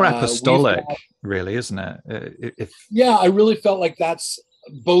it's more apostolic, really, isn't it? I really felt like that's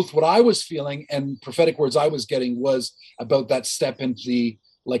both what I was feeling and prophetic words I was getting was about that step into the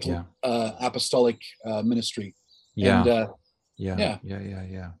apostolic ministry. Yeah. And,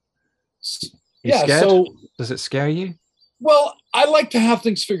 yeah. So Does it scare you? Well, I like to have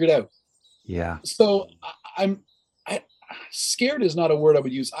things figured out. Yeah. So I scared is not a word I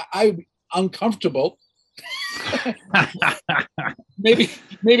would use. I'm uncomfortable. maybe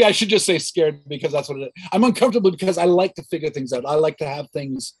I should just say scared, because that's what it is. I'm uncomfortable because I like to figure things out. I like to have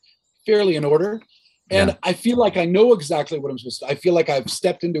things fairly in order. And Yeah. I feel like I know exactly what I'm supposed to do. I feel like I've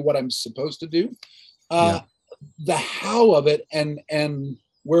stepped into what I'm supposed to do. The how of it and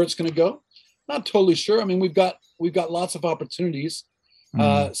where it's going to go, not totally sure. I mean, we've got lots of opportunities.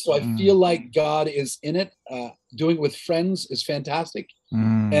 So I feel like God is in it. Doing it with friends is fantastic.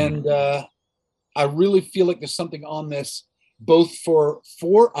 And I really feel like there's something on this, both for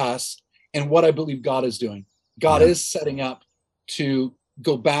us and what I believe God is doing. God is setting up to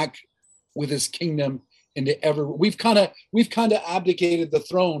go back with his kingdom into we've kind of abdicated the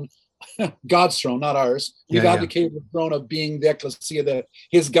throne, God's throne, not ours. We've abdicated the throne of being the ecclesia,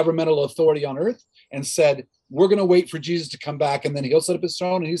 his governmental authority on earth, and said, we're going to wait for Jesus to come back, and then he'll set up his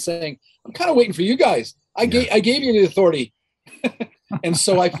throne. And he's saying, I'm kind of waiting for you guys. I gave you the authority. And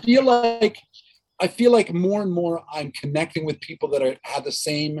so I feel like more and more I'm connecting with people that have the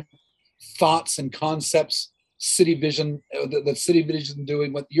same thoughts and concepts, City Vision, the City Vision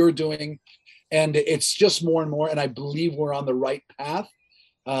doing what you're doing. And it's just more and more. And I believe we're on the right path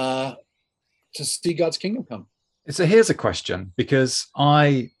to see God's kingdom come. So here's a question, because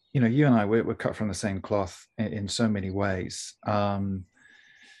you and I, we're cut from the same cloth in so many ways. But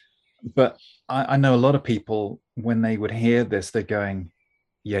I know a lot of people, when they would hear this, they're going,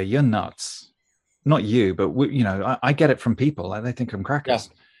 yeah, you're nuts. Not you, but I get it from people. They think I'm crackers.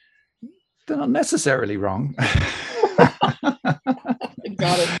 Yeah. They're not necessarily wrong.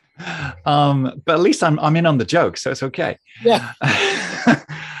 Got it. But at least I'm in on the joke, so it's okay. Yeah.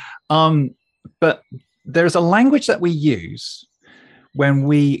 But there's a language that we use when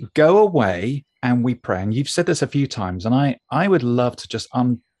we go away and we pray. And you've said this a few times, and I would love to just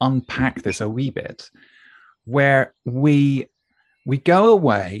unpack this a wee bit, where we go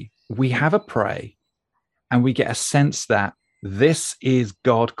away, we have a pray, and we get a sense that this is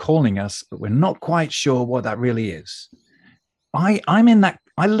God calling us, but we're not quite sure what that really is. I'm in that.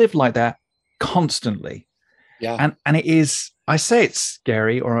 I live like that constantly. Yeah. And it is, I say it's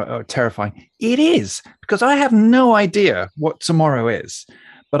scary or terrifying. It is, because I have no idea what tomorrow is.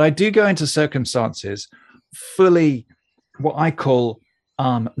 But I do go into circumstances fully what I call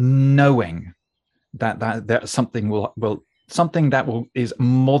knowing that something is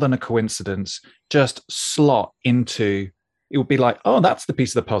more than a coincidence, just slot into, it would be like, oh, that's the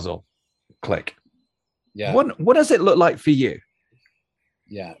piece of the puzzle. Click. Yeah. What does it look like for you?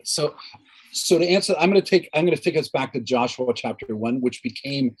 Yeah. So to answer, I'm going to take us back to Joshua chapter 1, which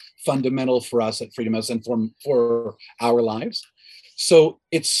became fundamental for us at Freedom House and for our lives. So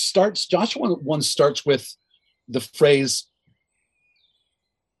Joshua 1 starts with the phrase,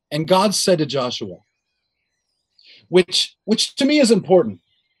 and God said to Joshua, which to me is important,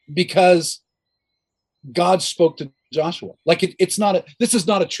 because God spoke to Joshua. Like this is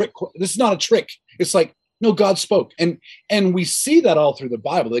not a trick. This is not a trick. It's like, no, God spoke. And we see that all through the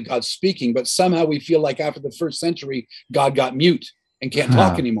Bible, that God's speaking, but somehow we feel like after the first century, God got mute and can't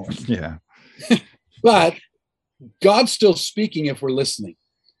talk anymore. Yeah. But God's still speaking if we're listening.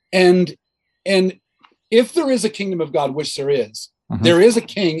 And if there is a kingdom of God, which there is a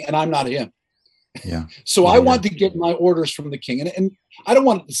king, and I'm not him. Yeah. So I want to get my orders from the king. And I don't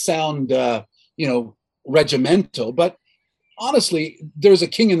want it to sound regimental, but honestly, there's a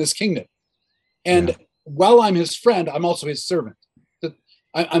king in this kingdom. And while I'm his friend, I'm also his servant.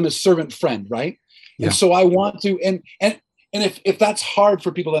 I'm a servant friend, right? Yeah. And so I want to, and if that's hard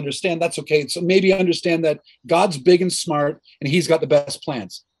for people to understand, that's okay. So maybe understand that God's big and smart, and he's got the best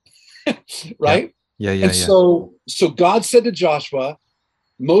plans, right? Yeah. And so God said to Joshua,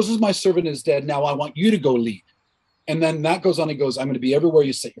 Moses, my servant, is dead. Now I want you to go lead. And then that goes on. He goes, I'm going to be everywhere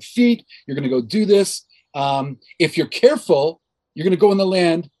you set your feet. You're going to go do this. If you're careful, you're going to go in the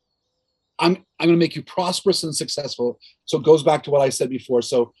land. I'm going to make you prosperous and successful. So it goes back to what I said before.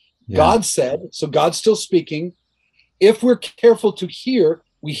 So God said, so God's still speaking. If we're careful to hear,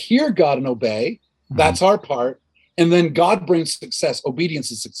 we hear God and obey. That's our part. And then God brings success.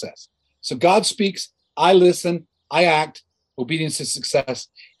 Obedience is success. So God speaks, I listen, I act. Obedience is success.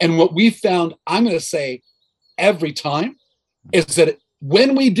 And what we found, I'm going to say every time, is that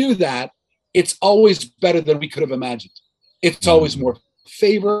when we do that, it's always better than we could have imagined. It's always more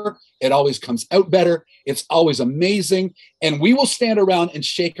favor. It always comes out better. It's always amazing. And we will stand around and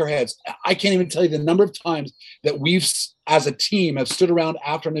shake our heads. I can't even tell you the number of times that we've, as a team, have stood around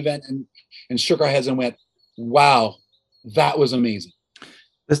after an event and shook our heads and went, wow, that was amazing.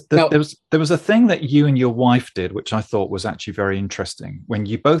 Now, there was a thing that you and your wife did, which I thought was actually very interesting. When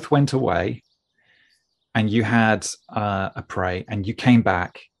you both went away and you had a pray and you came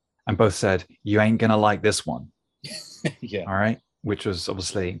back and both said, you ain't going to like this one. Yeah. All right. Which was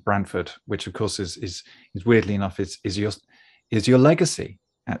obviously Brantford, which of course is weirdly enough is your legacy,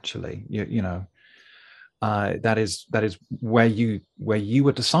 actually. That is where you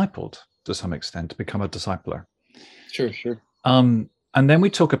were discipled to some extent, to become a discipler. Sure. And then we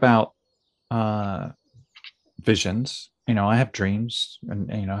talk about visions. I have dreams,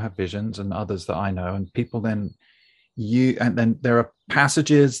 and I have visions, and others that I know, and people then there are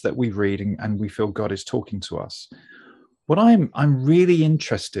passages that we read and we feel God is talking to us. What I'm really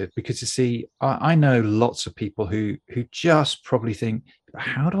interested, because you see, I know lots of people who just probably think,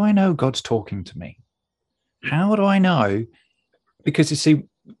 how do I know God's talking to me? How do I know? Because you see,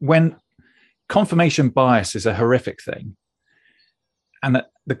 when confirmation bias is a horrific thing, and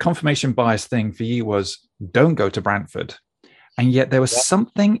the confirmation bias thing for you was don't go to Brantford, and yet there was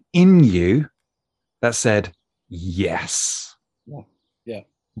something in you that said yes. Yeah.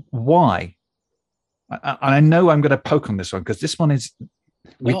 Why? I know I'm going to poke on this one because this one is,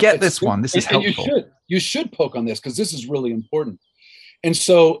 we get this one. This is helpful. You should poke on this because this is really important. And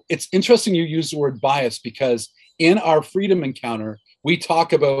so it's interesting you use the word bias, because in our freedom encounter, we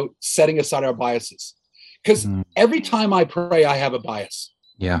talk about setting aside our biases. Because every time I pray, I have a bias.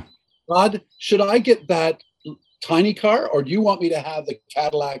 Yeah. God, should I get that tiny car, or do you want me to have the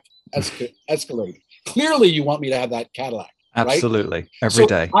Cadillac Escalade? Clearly, you want me to have that Cadillac. Absolutely. Right? Every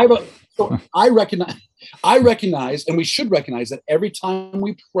day. I recognize, and we should recognize that every time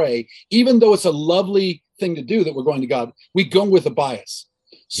we pray, even though it's a lovely thing to do that we're going to God, we go with a bias.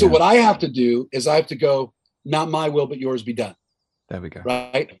 So what I have to do is I have to go, not my will, but yours be done. There we go.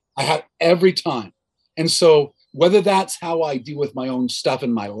 Right? I have every time. And so whether that's how I deal with my own stuff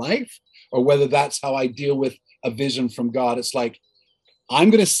in my life, or whether that's how I deal with a vision from God, it's like, I'm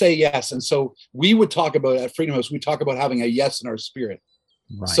going to say yes. And so we would talk about at Freedom House, we talk about having a yes in our spirit.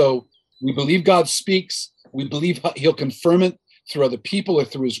 Right. So we believe God speaks. We believe he'll confirm it through other people or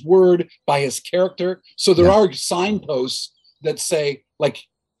through his word, by his character. So there are signposts that say, like,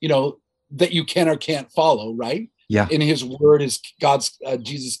 that you can or can't follow, right? Yeah. In his word is God's,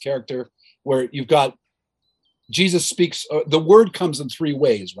 Jesus' character, where you've got Jesus speaks, the word comes in three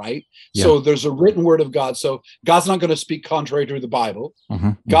ways, right? Yeah. So there's a written word of God. So God's not going to speak contrary to the Bible.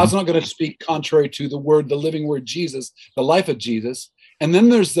 God's not going to speak contrary to the word, the living word, Jesus, the life of Jesus. And then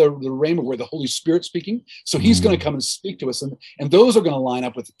there's the rhema where the Holy Spirit speaking. So he's going to come and speak to us. And those are going to line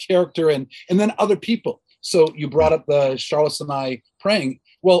up with the character and then other people. So you brought up the Charlotte and I praying.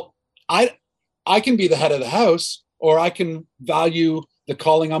 Well, I can be the head of the house, or I can value the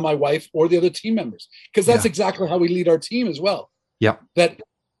calling on my wife or the other team members, because that's exactly how we lead our team as well. Yeah. That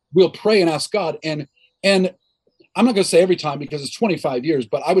we'll pray and ask God. And I'm not going to say every time because it's 25 years,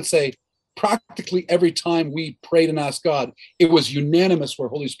 but I would say practically every time we prayed and asked God, it was unanimous where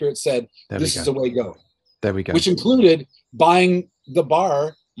Holy Spirit said, this is the way to go. There we go. Which included buying the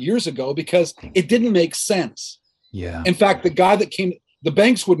bar years ago because it didn't make sense. Yeah. In fact, the guy that came, the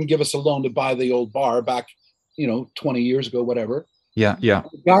banks wouldn't give us a loan to buy the old bar back, 20 years ago, whatever. Yeah. Yeah.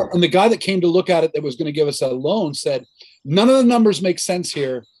 And the guy that came to look at it that was going to give us a loan said, none of the numbers make sense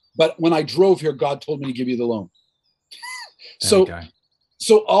here. But when I drove here, God told me to give you the loan. So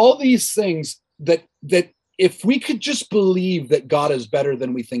all these things that if we could just believe that God is better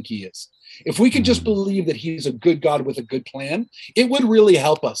than we think he is, if we could just believe that he's a good God with a good plan, it would really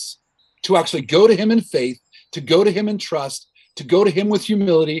help us to actually go to him in faith, to go to him in trust, to go to him with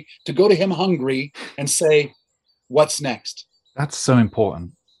humility, to go to him hungry and say, what's next? That's so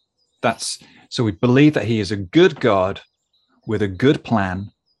important. So we believe that he is a good God with a good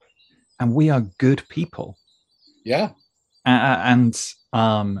plan, and we are good people. Yeah.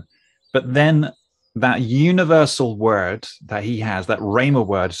 But then that universal word that he has, that rhema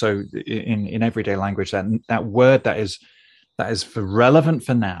word, so in everyday language, that word that is relevant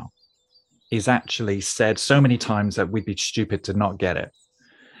for now, is actually said so many times that we'd be stupid to not get it.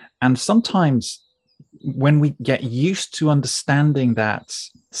 And sometimes when we get used to understanding that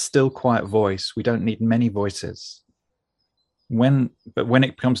still quiet voice, we don't need many voices. But when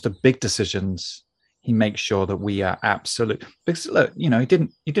it comes to big decisions, he makes sure that we are absolute. Because look, he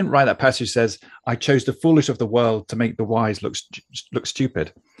didn't write that passage that says, "I chose the foolish of the world to make the wise look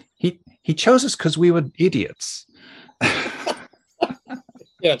stupid." He chose us because we were idiots.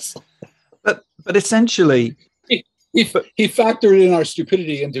 Yes, but essentially, he factored in our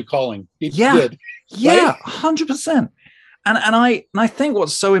stupidity into calling. He did. Yeah, 100%. And I think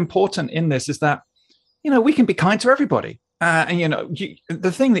what's so important in this is that we can be kind to everybody. And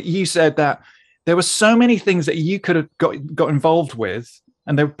the thing that you said, that there were so many things that you could have got involved with,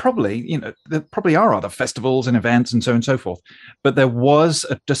 and there probably are other festivals and events and so on and so forth, but there was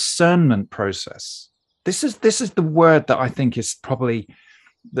a discernment process. This is the word that I think is probably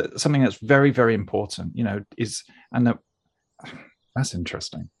something that's very, very important. That's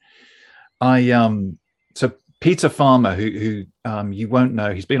interesting. So Peter Farmer, who you won't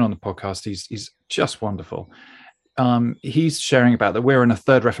know, he's been on the podcast. He's just wonderful. He's sharing about that we're in a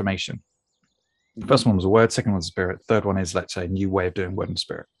third Reformation. The first one was a word, second one was a spirit, third one is, let's say, a new way of doing word and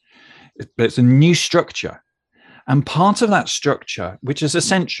spirit. But it's a new structure. And part of that structure, which is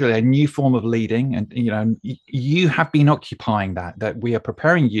essentially a new form of leading, and you have been occupying that we are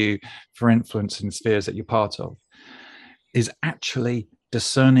preparing you for influence in spheres that you're part of, is actually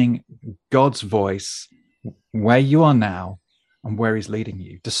discerning God's voice where you are now and where he's leading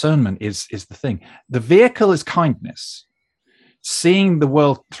you. Discernment is the thing. The vehicle is kindness. Seeing the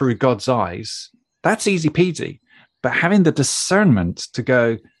world through God's eyes, that's easy peasy. But having the discernment to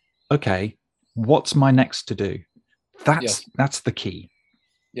go, okay, what's my next to do? That's the key.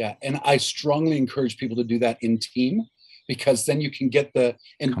 Yeah. And I strongly encourage people to do that in team, because then you can get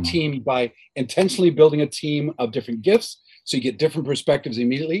team by intentionally building a team of different gifts. So you get different perspectives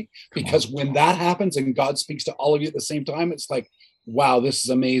immediately, because when that happens and God speaks to all of you at the same time, it's like, wow, this is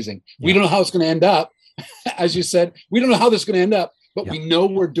amazing. Yeah. We don't know how it's going to end up. As you said, we don't know how this is going to end up, but we know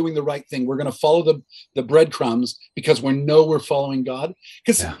we're doing the right thing. We're going to follow the breadcrumbs because we're following God.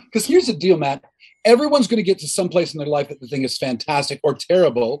 Because here's the deal, Matt. Everyone's going to get to some place in their life that the thing is fantastic or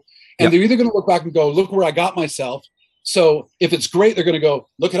terrible. And they're either going to look back and go, look where I got myself. So if it's great, they're going to go,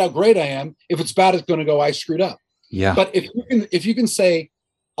 look at how great I am. If it's bad, it's going to go, I screwed up. Yeah. But if you can say,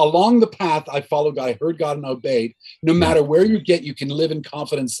 along the path, I followed God, I heard God and obeyed, no matter where you get, you can live in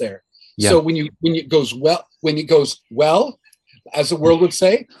confidence there. Yeah. So when it goes well, as the world would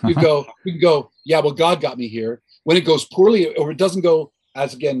say, you can go, yeah, well, God got me here. When it goes poorly, or it doesn't go,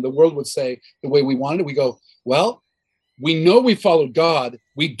 as again, the world would say, the way we wanted it, we go, well, we know we followed God.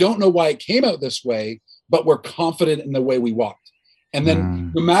 We don't know why it came out this way, but we're confident in the way we walked. And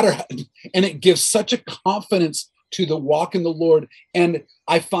then and it gives such a confidence to the walk in the Lord. And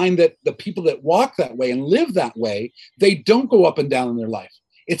I find that the people that walk that way and live that way, they don't go up and down in their life.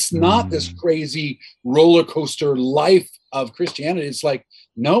 It's not this crazy roller coaster life of Christianity. It's like,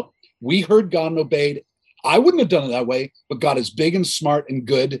 nope, we heard God and obeyed. I wouldn't have done it that way, but God is big and smart and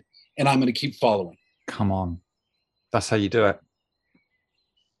good, and I'm going to keep following. Come on. That's how you do it.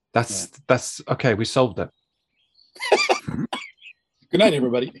 That's okay. We solved it. Good night,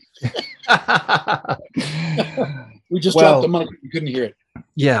 everybody. We just dropped the mic. You couldn't hear it.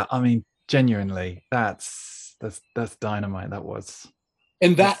 Yeah, I mean, genuinely, that's dynamite. That was.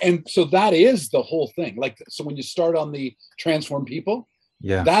 And so that is the whole thing. Like, so when you start on the transform people,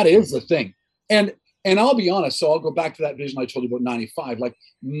 that is the thing. And I'll be honest, so I'll go back to that vision I told you about 95. Like,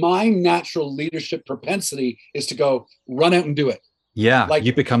 my natural leadership propensity is to go run out and do it. Yeah, like,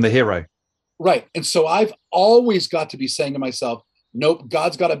 you become the hero. Right. And so I've always got to be saying to myself, nope,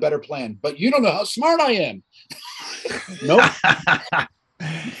 God's got a better plan, but you don't know how smart I am. Nope.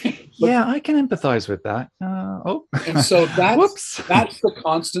 Yeah, I can empathize with that. And so that's the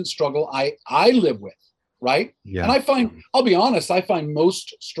constant struggle I live with, right? Yeah. And I'll be honest, I find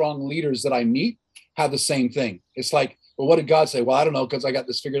most strong leaders that I meet have the same thing. It's like, well, what did God say? Well, I don't know, because I got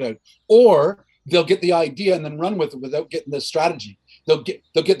this figured out. Or they'll get the idea and then run with it without getting the strategy. They'll get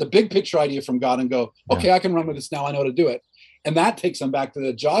the big picture idea from God and go, okay, I can run with this now. I know how to do it. And that takes them back to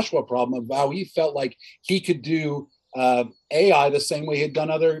the Joshua problem of how he felt like he could do AI the same way he had done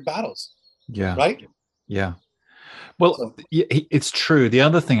other battles. Yeah. Right? Yeah. Well, it's true. The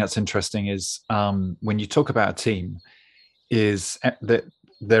other thing that's interesting is when you talk about a team, is that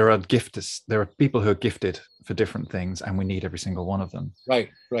there are people who are gifted for different things, and we need every single one of them. Right.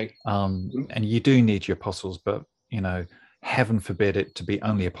 And you do need your apostles, but heaven forbid it to be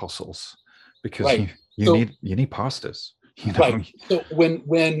only apostles, because you need pastors. Right. So when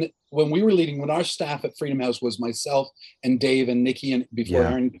we were leading, when our staff at Freedom House was myself and Dave and Nikki and before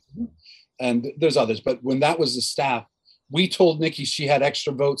Aaron, and there's others, but when that was the staff, we told Nikki she had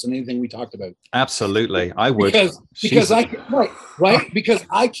extra votes on anything we talked about. Absolutely, I would because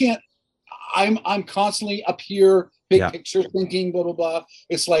I can't. I'm constantly up here, big picture thinking, blah blah blah.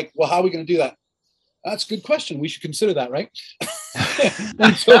 It's like, well, how are we going to do that? That's a good question. We should consider that, right?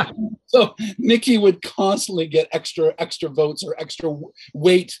 And so Nikki would constantly get extra votes or extra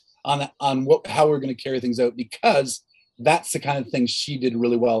weight on how we're going to carry things out, because that's the kind of thing she did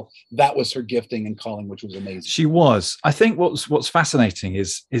really well. That was her gifting and calling, which was amazing. She was. I think what's fascinating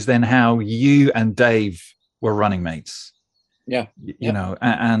is then how you and Dave were running mates. Yeah. You know,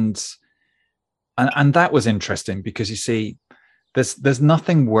 and that was interesting because you see, there's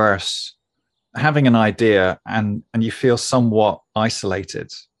nothing worse having an idea and you feel somewhat isolated,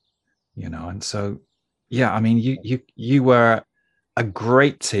 you know. And so, yeah, I mean, you were a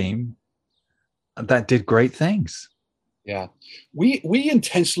great team that did great things. Yeah, we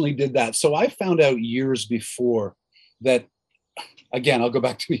intentionally did that. So I found out years before that, again, I'll go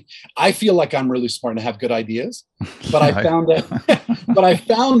back to me. I feel like I'm really smart and have good ideas, but I found out, but I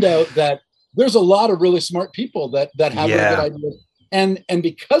found out that there's a lot of really smart people that have really good ideas. And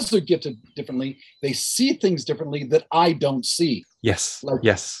because they're gifted differently, they see things differently that I don't see. Yes. Like,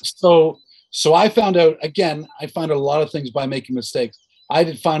 yes. So I found out, again, I found out a lot of things by making mistakes. I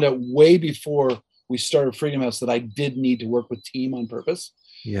did find out way before we started Freedom House that I did need to work with team on purpose.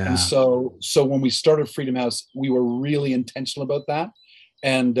 Yeah. And so when we started Freedom House, we were really intentional about that.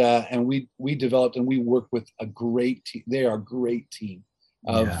 And we developed and we worked with a great team. They are a great team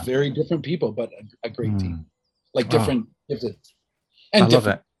of very different people, but a great team. Like different, gifted. And I love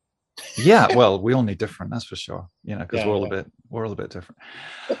it. Yeah, well, we all need different, that's for sure. You know, because we're all a bit different.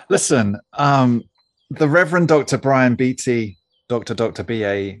 Listen, the Reverend Dr. Brian Beattie, Dr.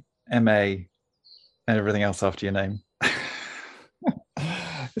 B.A., M.A., and everything else after your name.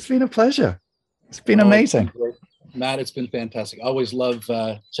 It's been a pleasure. It's been amazing. Matt, it's been fantastic. Always love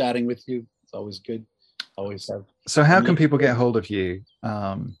chatting with you. It's always good. Always have. So how can people get hold of you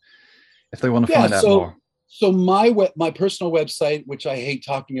if they want to find out more? So my personal website, which I hate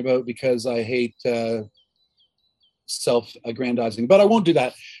talking about because I hate self-aggrandizing, but I won't do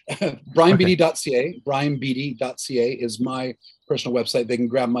that. brianbeattie.ca. brianbeattie.ca is my personal website. They can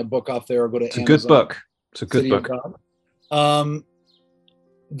grab my book off there or go to Amazon. Good book. It's a good book.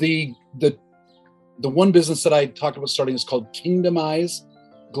 The one business that I talked about starting is called Kingdomize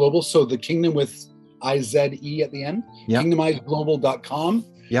Global. So the kingdom with IZE at the end. Kingdomizeglobal.com.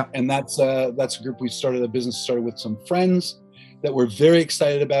 Yeah. And that's a group we started, a business started with some friends that we're very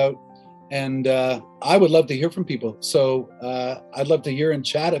excited about. And I would love to hear from people. So I'd love to hear and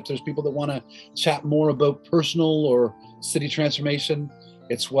chat if there's people that want to chat more about personal or city transformation.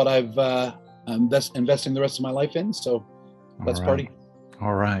 It's what I've investing the rest of my life in. So let's party.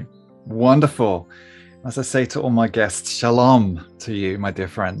 All right. Wonderful. As I say to all my guests, shalom to you, my dear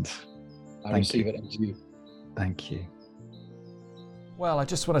friend. I receive it, and to you. Thank you. Well, I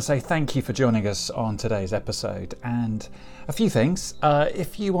just want to say thank you for joining us on today's episode, and a few things.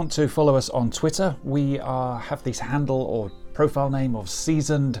 If you want to follow us on Twitter, we have this handle or profile name of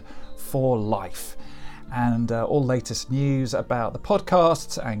Seasoned for Life, and all latest news about the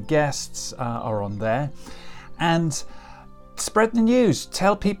podcasts and guests are on there. And spread the news,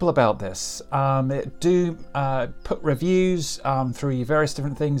 tell people about this. Do put reviews through your various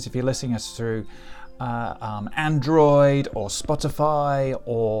different things. If you're listening us through Android or Spotify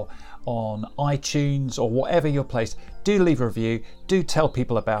or on iTunes or whatever your place, do leave a review, do tell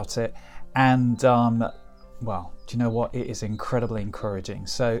people about it, and well, do you know what? It is incredibly encouraging.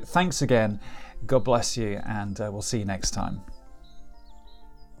 So thanks again, God bless you, and we'll see you next time.